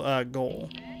goal.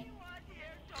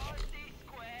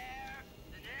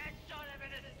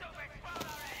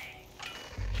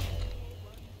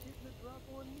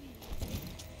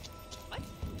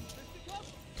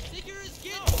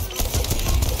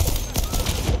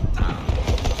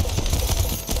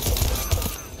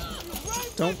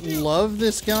 Don't love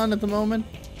this gun at the moment.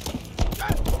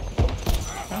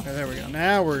 Okay, there we go.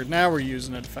 Now we're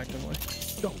using it effectively.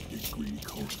 Don't get greedy,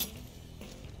 Colt.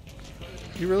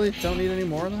 You really don't need any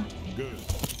more of that? Good.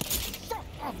 Son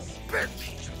of a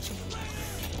bitch!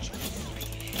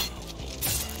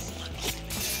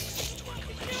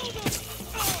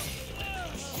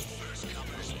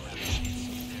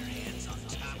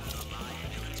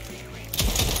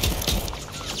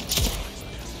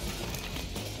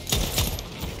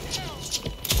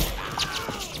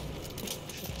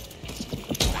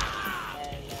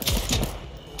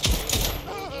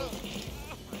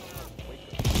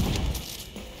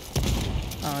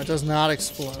 It does not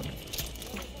explode.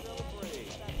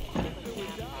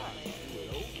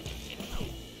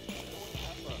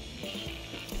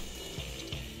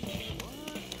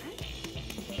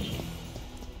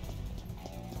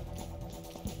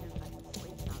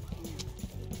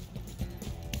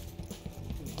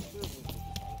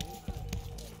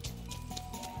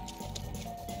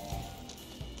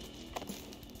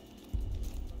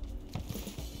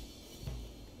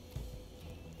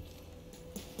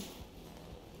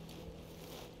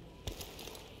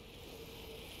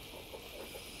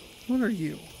 What are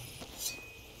you?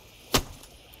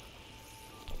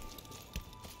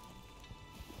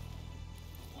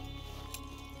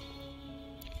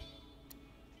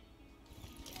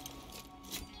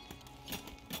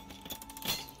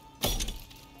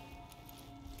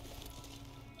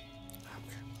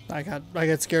 I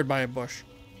got scared by a bush.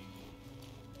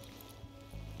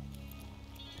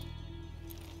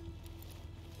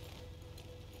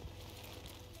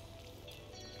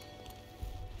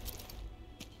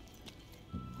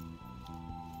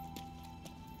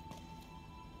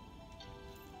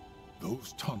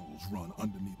 Those tunnels run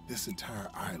underneath this entire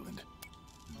island.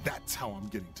 That's how I'm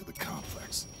getting to the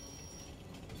complex.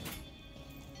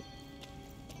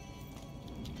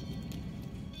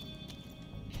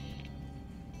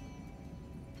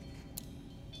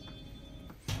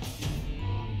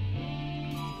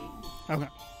 Okay.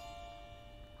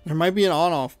 There might be an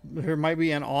on-off. There might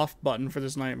be an off button for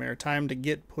this nightmare. Time to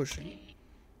get pushing.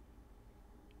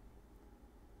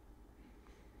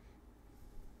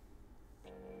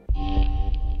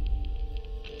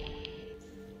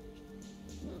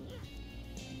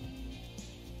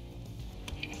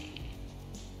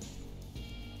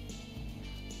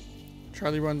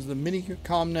 Charlie runs the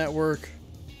mini-comm network.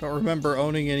 Don't remember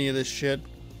owning any of this shit.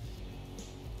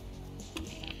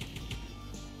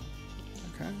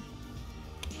 Okay.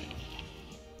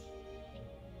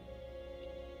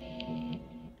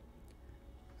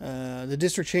 The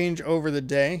district change over the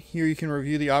day. Here you can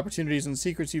review the opportunities and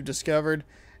secrets you've discovered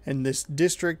in this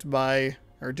district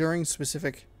during the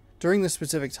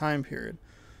specific time period.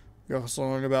 You also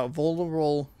learn about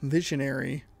vulnerable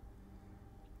visionary,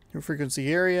 your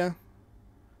frequency area.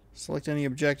 Select any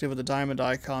objective with a diamond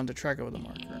icon to track it with a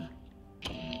marker.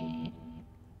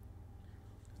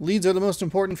 Leads are the most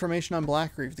important information on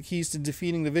Black Reef, the keys to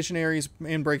defeating the visionaries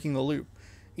and breaking the loop.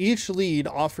 Each lead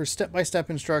offers step-by-step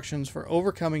instructions for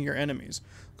overcoming your enemies.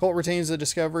 Colt retains the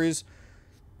discoveries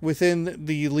within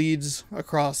the leads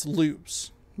across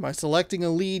loops. By selecting a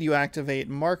lead, you activate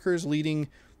markers leading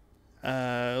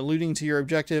to your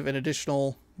objective and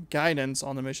additional guidance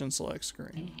on the mission select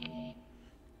screen.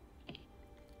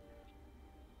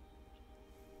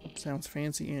 Sounds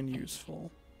fancy and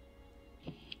useful.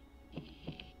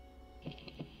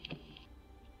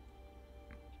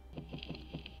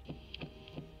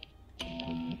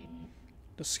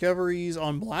 Discoveries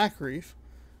on Black Reef.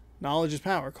 Knowledge is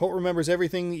power. Colt remembers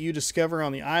everything that you discover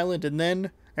on the island,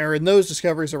 and those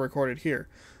discoveries are recorded here.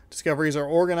 Discoveries are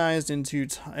organized into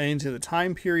the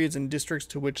time periods and districts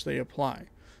to which they apply.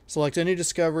 Select any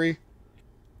discovery.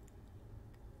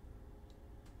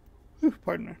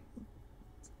 Pardon me.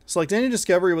 Select any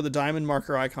discovery with a diamond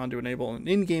marker icon to enable an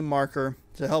in-game marker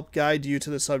to help guide you to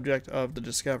the subject of the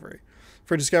discovery.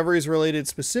 For discoveries related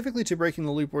specifically to breaking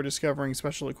the loop or discovering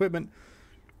special equipment,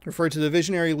 refer to the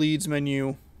Visionary Leads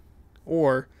menu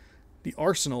or the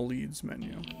Arsenal Leads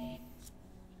menu.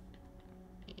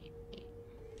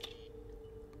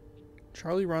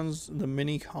 Charlie runs the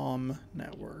Minicom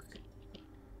network.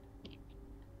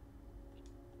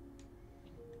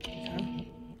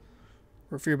 Okay.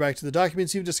 Refer back to the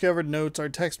documents you've discovered. Notes are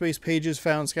text-based pages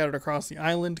found scattered across the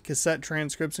island. Cassette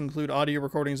transcripts include audio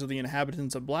recordings of the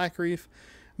inhabitants of Black Reef.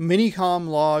 Minicom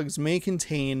logs may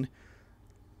contain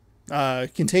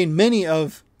many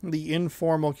of the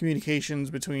informal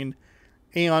communications between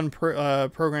Aeon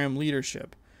program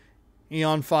leadership.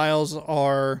 Aeon files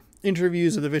are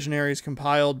interviews of the visionaries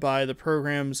compiled by the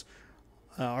program's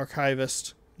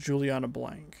archivist, Juliana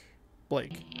Blake.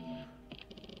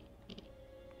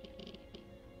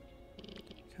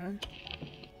 Okay.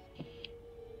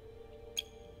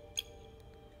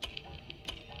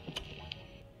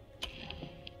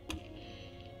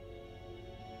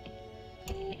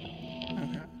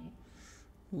 Okay.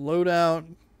 Loadout.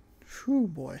 Whew,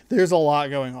 boy. There's a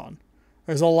lot going on.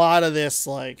 There's a lot of this,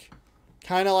 like,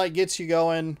 kind of like gets you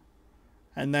going,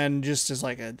 and then just is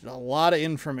like a lot of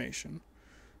information.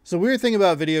 So weird thing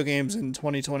about video games in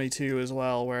 2022 as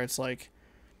well, where it's like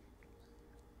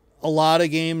a lot of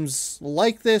games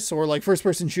like this, or like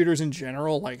first-person shooters in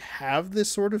general, like have this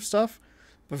sort of stuff,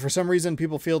 but for some reason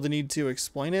people feel the need to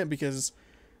explain it, because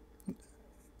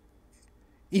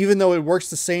even though it works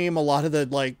the same, a lot of the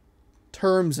like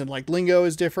terms and like lingo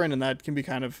is different, and that can be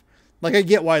kind of like, I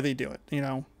get why they do it, you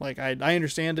know, like I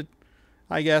understand it,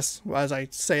 I guess. As I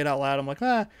say it out loud, I'm like,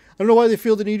 I don't know why they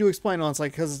feel the need to explain it. It's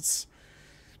like, because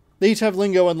they each have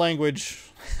lingo and language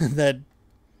that,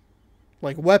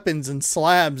 like, weapons and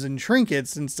slabs and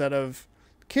trinkets instead of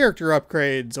character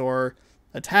upgrades or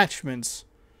attachments,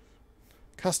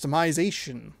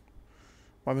 customization.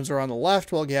 Weapons are on the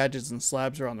left, while gadgets and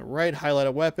slabs are on the right. Highlight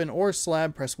a weapon or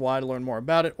slab, press Y to learn more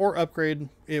about it, or upgrade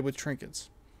it with trinkets.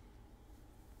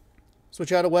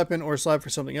 Switch out a weapon or slab for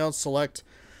something else.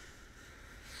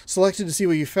 Selected to see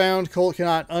what you found. Colt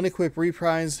cannot unequip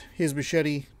reprise, his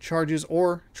machete, charges,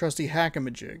 or trusty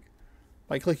hack-a-majig.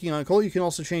 By clicking on Colt, you can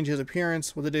also change his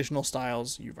appearance with additional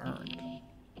styles you've earned.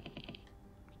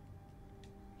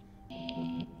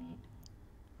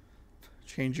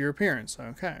 Change your appearance.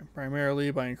 Okay.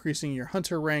 Primarily by increasing your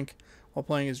hunter rank while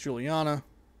playing as Juliana.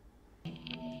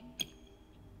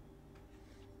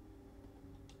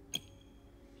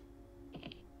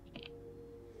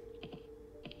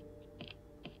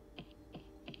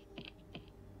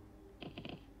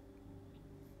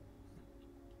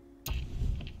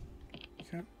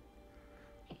 Okay.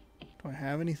 Do I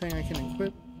have anything I can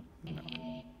equip? No.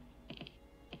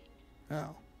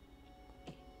 Oh.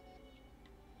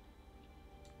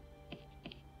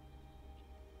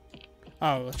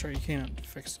 Oh, that's right. You can't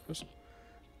fix those.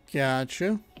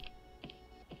 Gotcha.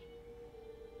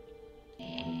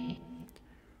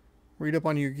 Read up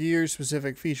on your gear.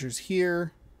 Specific features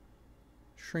here.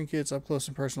 Trinkets. Up close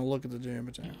and personal look at the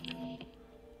damage. I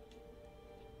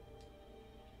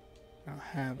don't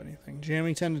have anything.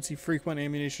 Jamming tendency. Frequent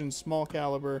ammunition. Small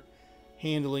caliber.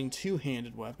 Handling.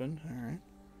 Two-handed weapon. Alright.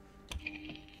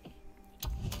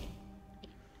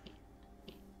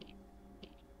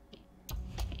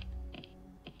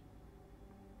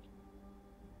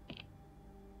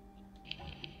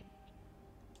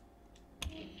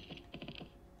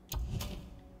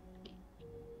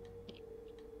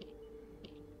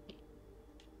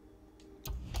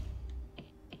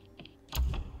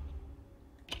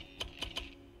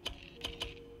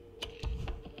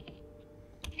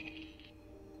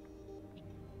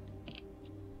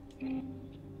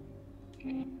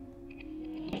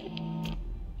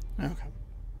 Okay.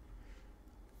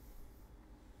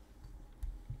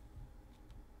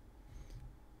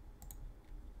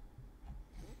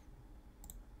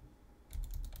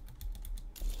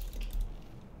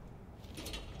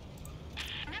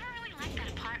 Never really liked that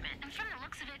apartment, and from the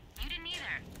looks of it, you didn't either.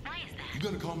 Why is that? You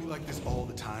gonna call me like this all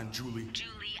the time, Julie?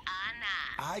 Juliana.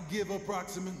 I give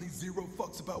approximately 0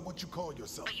 fucks about what you call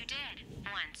yourself. But you did.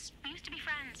 Once. We used to be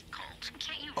friends. Colt,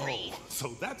 can't you Oh, read? so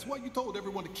that's why you told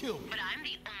everyone to kill me. But I'm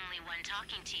the only one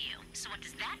talking to you. So what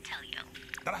does that tell you?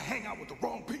 That I hang out with the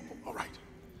wrong people. All right.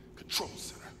 Control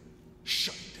center.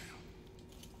 Shut it down.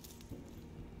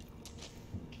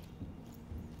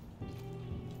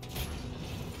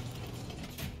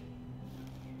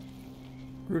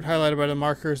 Route highlighted by the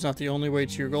marker is not the only way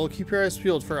to your goal. Keep your eyes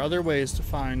peeled for other ways to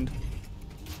find.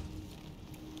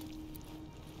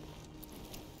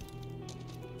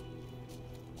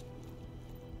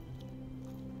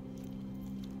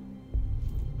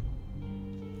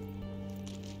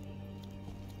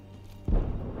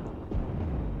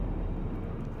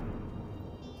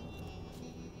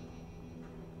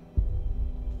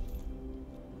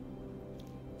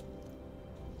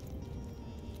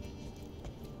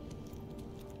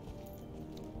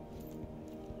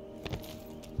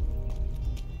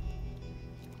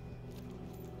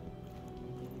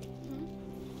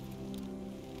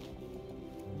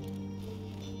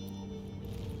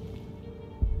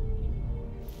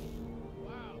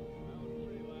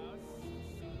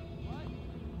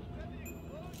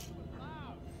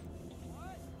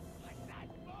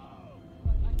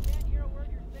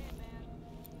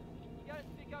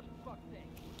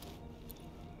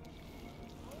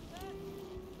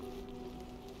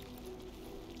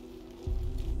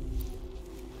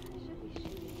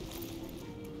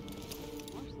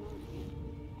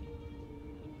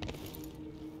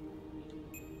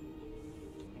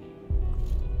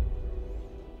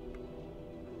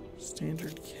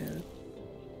 Standard kit.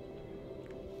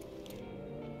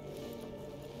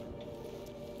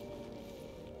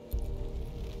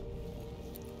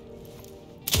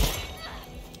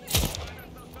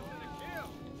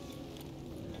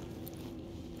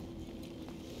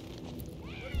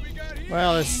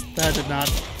 Well, that did not.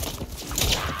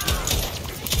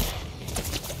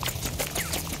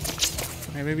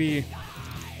 Okay, maybe.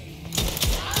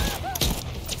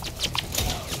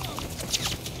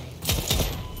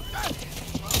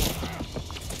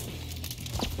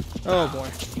 Oh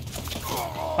boy.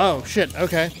 Oh shit,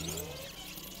 okay.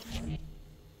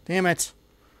 Damn it.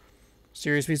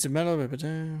 Serious piece of metal.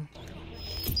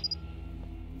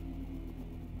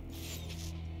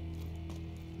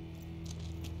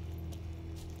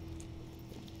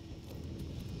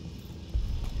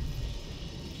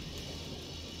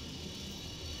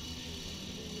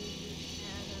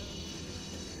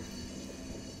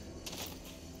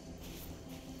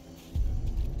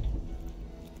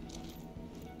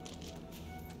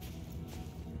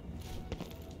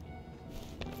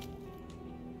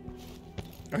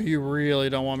 Oh, you really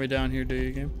don't want me down here, do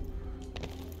you, game?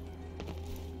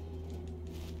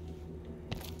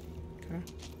 Okay.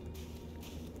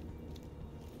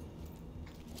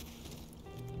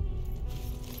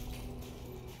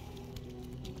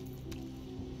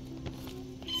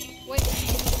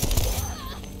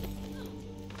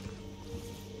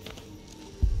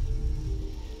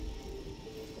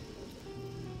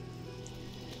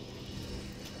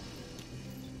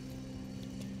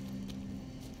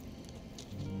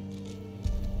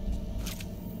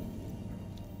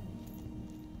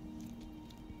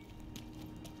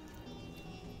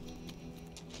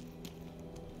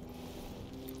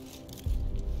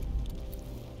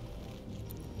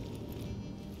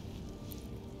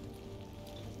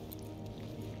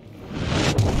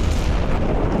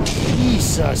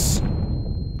 Jesus.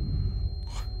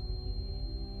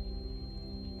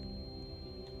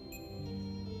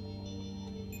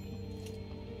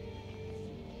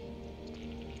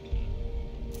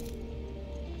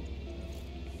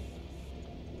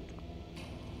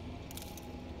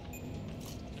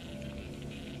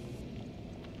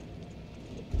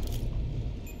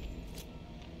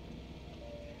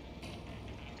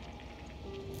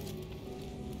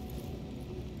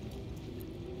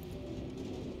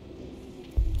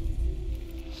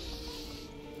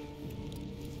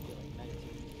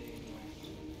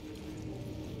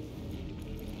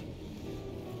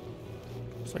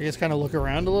 So I guess kind of look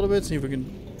around a little bit, see if we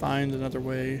can find another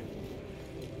way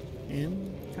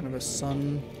in. Kind of a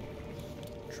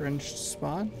sun-drenched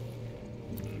spot.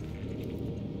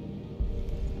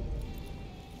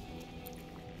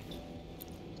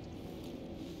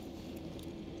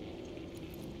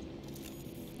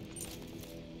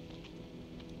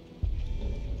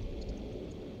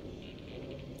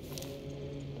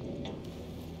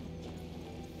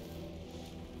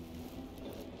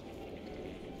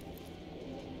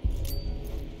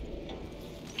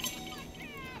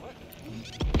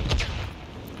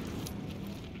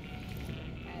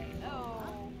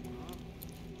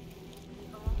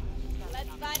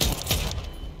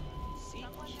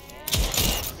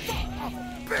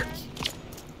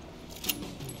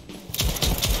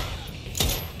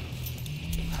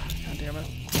 God damn it.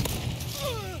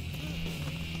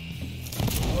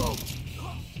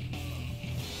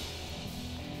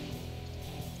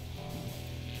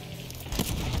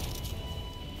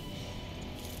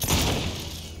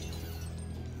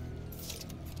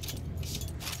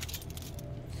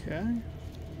 Okay.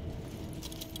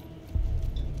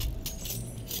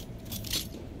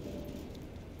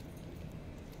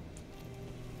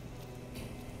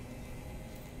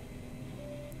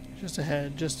 Just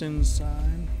ahead, just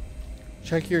inside.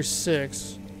 Check your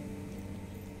 6.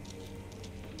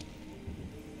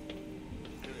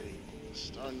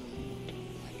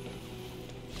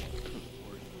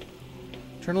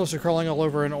 Journalists are crawling all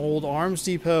over an old arms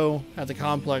depot at the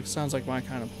complex. Sounds like my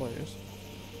kind of place.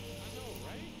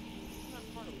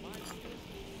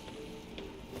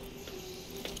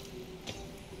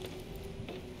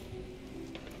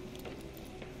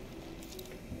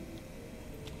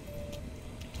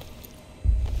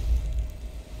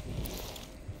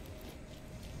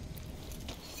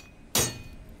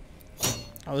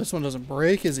 Oh, this one doesn't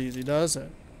break as easy, does it?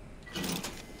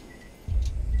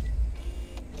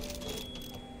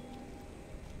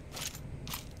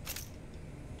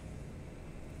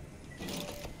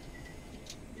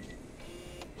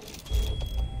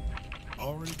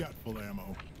 Already got full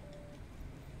ammo.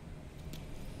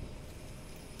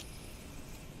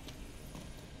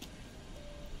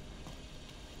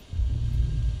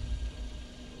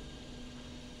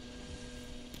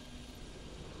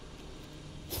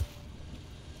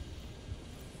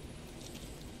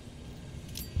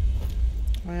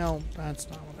 Well, that's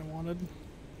not what I wanted.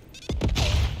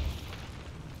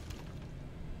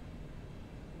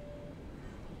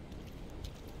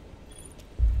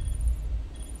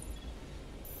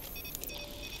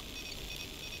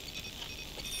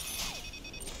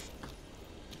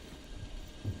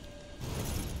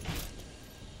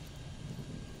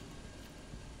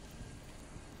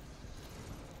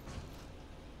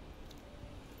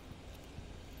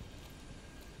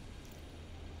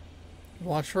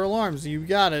 Watch for alarms. You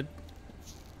got it.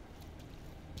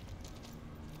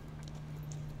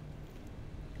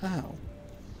 Oh.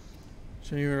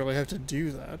 So you really have to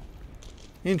do that.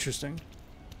 Interesting.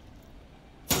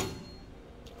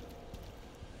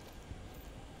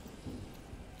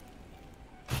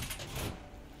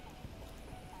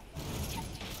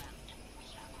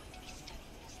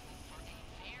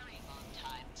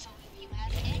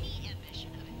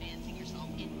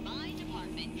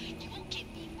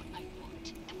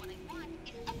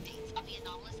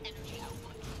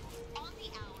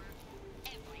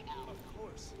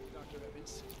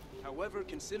 However,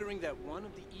 considering that one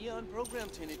of the Eon program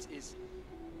tenets is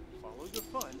follow your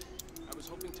fun, I was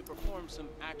hoping to perform some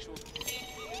actual...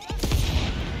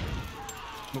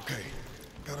 Okay,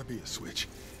 gotta be a switch.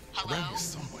 Hello? Around here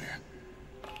somewhere.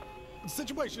 The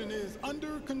situation is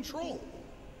under control.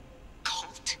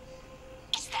 Colt?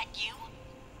 Is that you?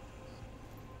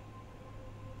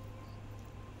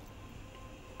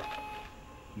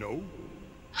 No.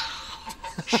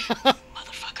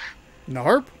 Motherfucker.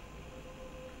 Narp?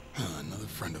 Another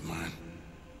friend of mine.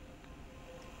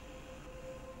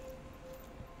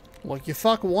 Look, you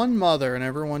fuck one mother and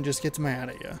everyone just gets mad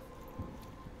at you.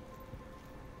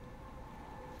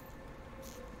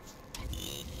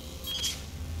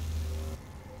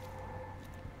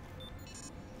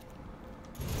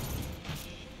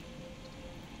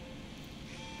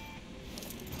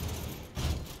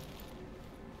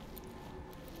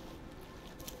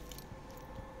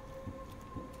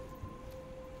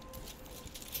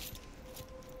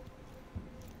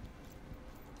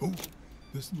 Oh,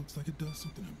 this looks like it does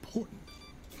something important.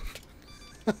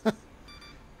 What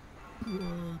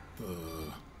the?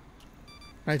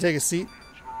 Can I take a seat?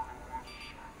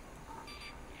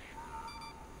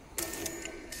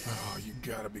 Oh, you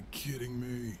gotta be kidding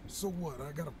me. So what?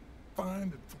 I gotta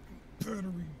find a fucking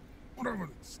battery, whatever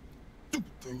this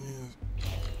stupid thing is.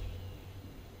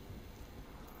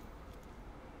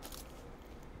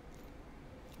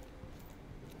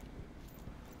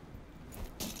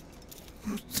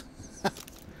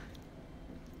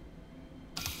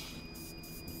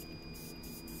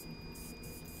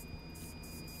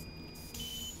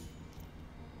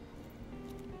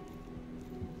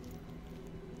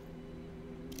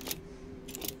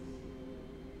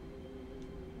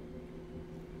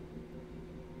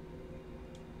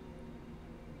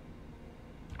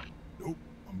 Nope,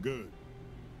 I'm good.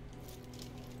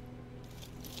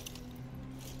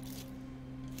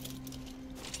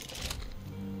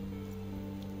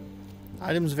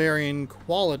 Items vary in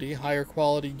quality. Higher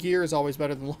quality gear is always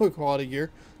better than lower quality gear.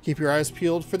 Keep your eyes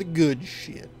peeled for the good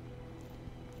shit.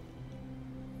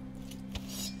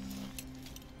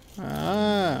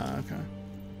 Ah, okay.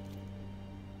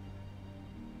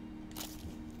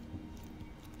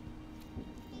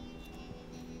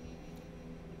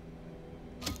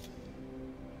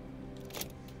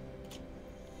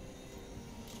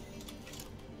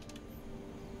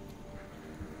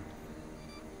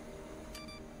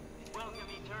 Welcome,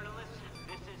 Eternalists.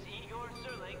 This is Igor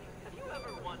Zerling. Have you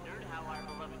ever wondered how our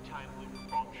beloved time loop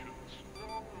functions?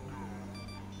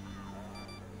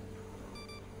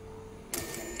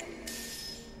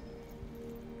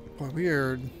 Boy,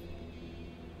 weird.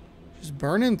 Just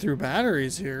burning through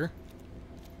batteries here.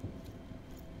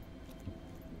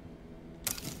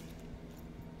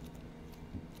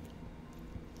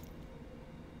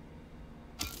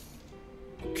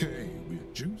 Okay, we're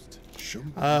juiced. Show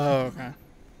me. Oh, okay.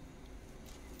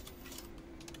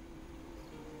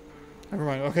 Never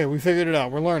mind. Okay, we figured it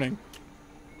out. We're learning.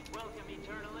 Welcome,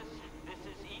 Eternalists. This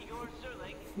is Igor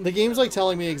Zerling. The game's like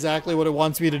telling me exactly what it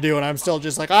wants me to do, and I'm still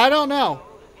just like, I don't know.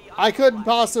 I couldn't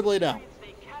possibly know. It's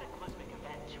a cataclysmic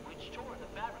event which tore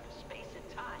the fabric of space and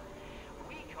time.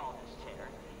 We call this tear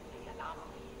the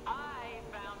anomaly. I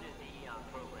founded the Eon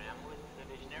program with the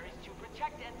visionaries to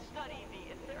protect and study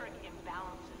the etheric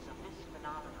imbalances of this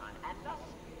phenomenon, and thus,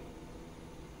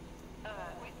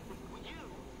 you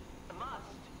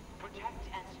must protect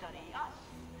and study us.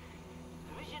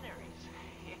 The visionaries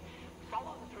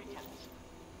follow the three tenets.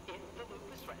 If the loop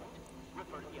is threatened,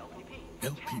 refer to the LPP.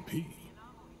 LPP.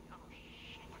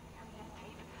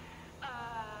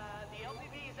 The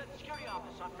LPP is at the security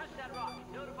office on First Rock.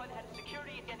 Notify the head of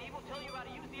security and he will tell you how to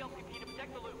use the LPP to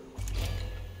protect the loop.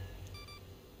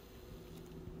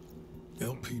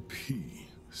 LPP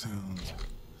sounds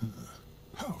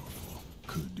powerful.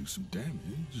 Could do some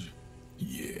damage.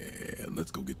 Yeah,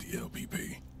 let's go get the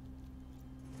LPP.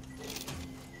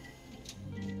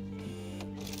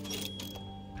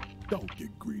 Don't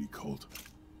get greedy, Colt.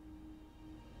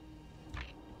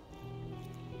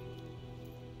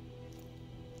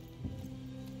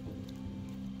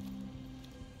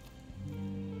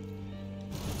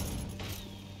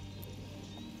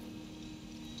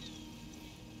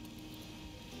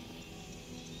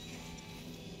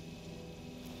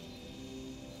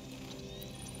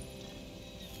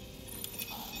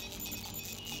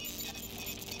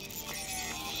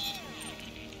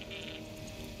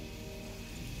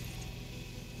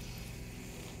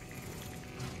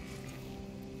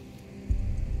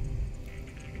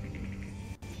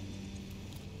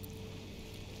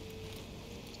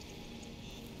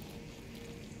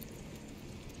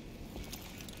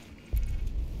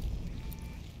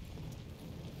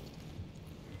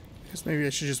 Guess maybe I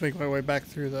should just make my way back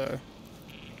through the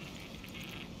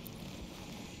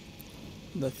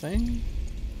thing.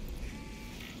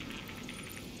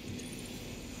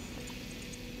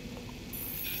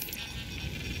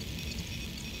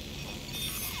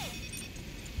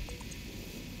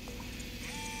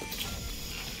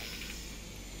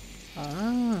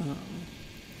 Ah.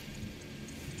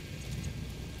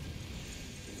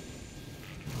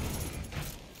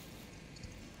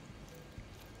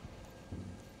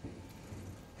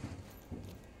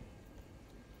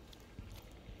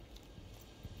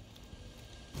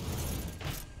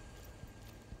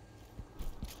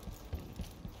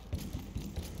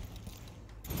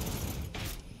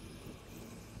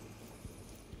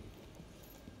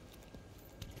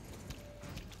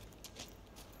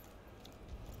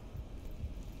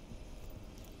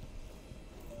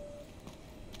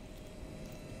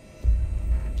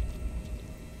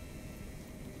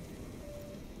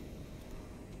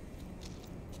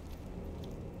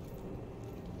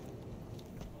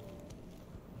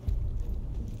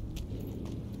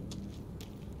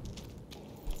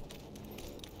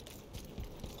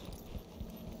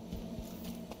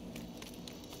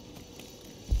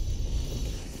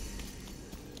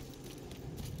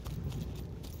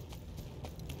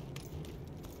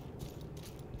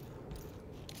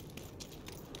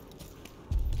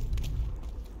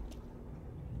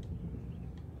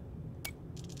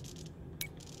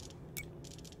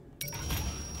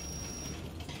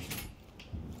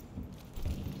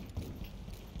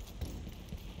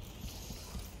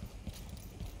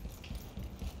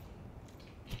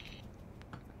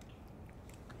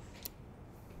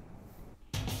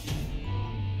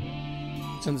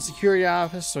 It's in the security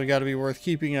office, so we got to be worth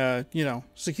keeping, you know,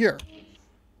 secure.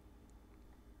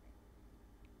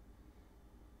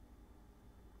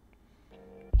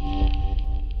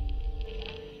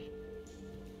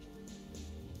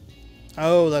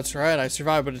 Oh, that's right. I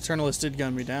survived, but Eternalist did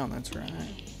gun me down. That's right.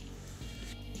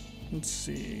 Let's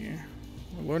see.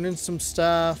 We're learning some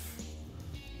stuff.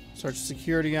 Search the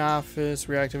security office.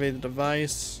 Reactivate the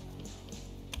device.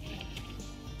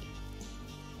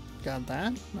 Got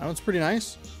that. That one's pretty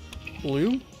nice.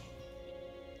 Blue.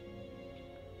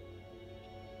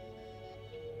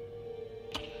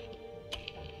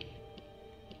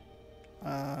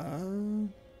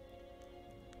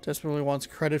 Desperately wants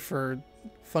credit for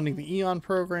funding the Eon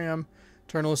program.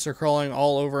 Eternalists are crawling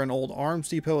all over an old arms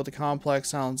depot at the complex.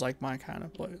 Sounds like my kind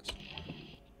of place.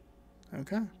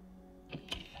 Okay.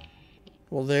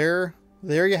 Well, there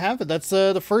you have it. That's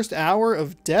the first hour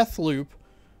of Deathloop.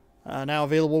 Now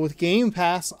available with Game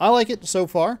Pass. I like it so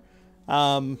far.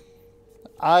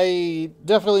 I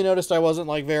definitely noticed I wasn't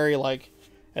like very like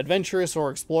adventurous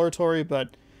or exploratory,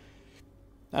 but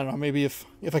I don't know, maybe if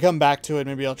I come back to it,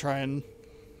 maybe I'll try and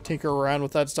tinker around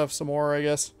with that stuff some more, I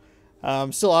guess.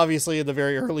 Still obviously at the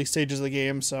very early stages of the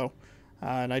game, so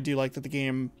and I do like that the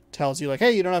game tells you like,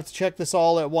 hey, you don't have to check this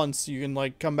all at once. You can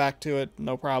like come back to it,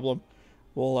 no problem.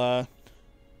 You'll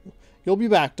be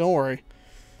back, don't worry.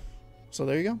 So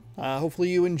there you go. Hopefully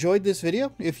you enjoyed this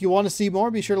video. If you want to see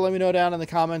more, be sure to let me know down in the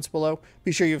comments below.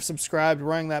 Be sure you've subscribed,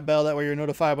 ring that bell, that way you're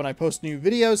notified when I post new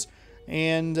videos.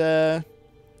 And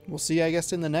we'll see you, I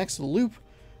guess, in the next loop.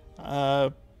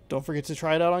 Don't forget to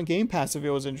try it out on Game Pass if it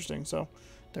was interesting. So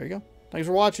there you go. Thanks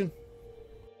for watching.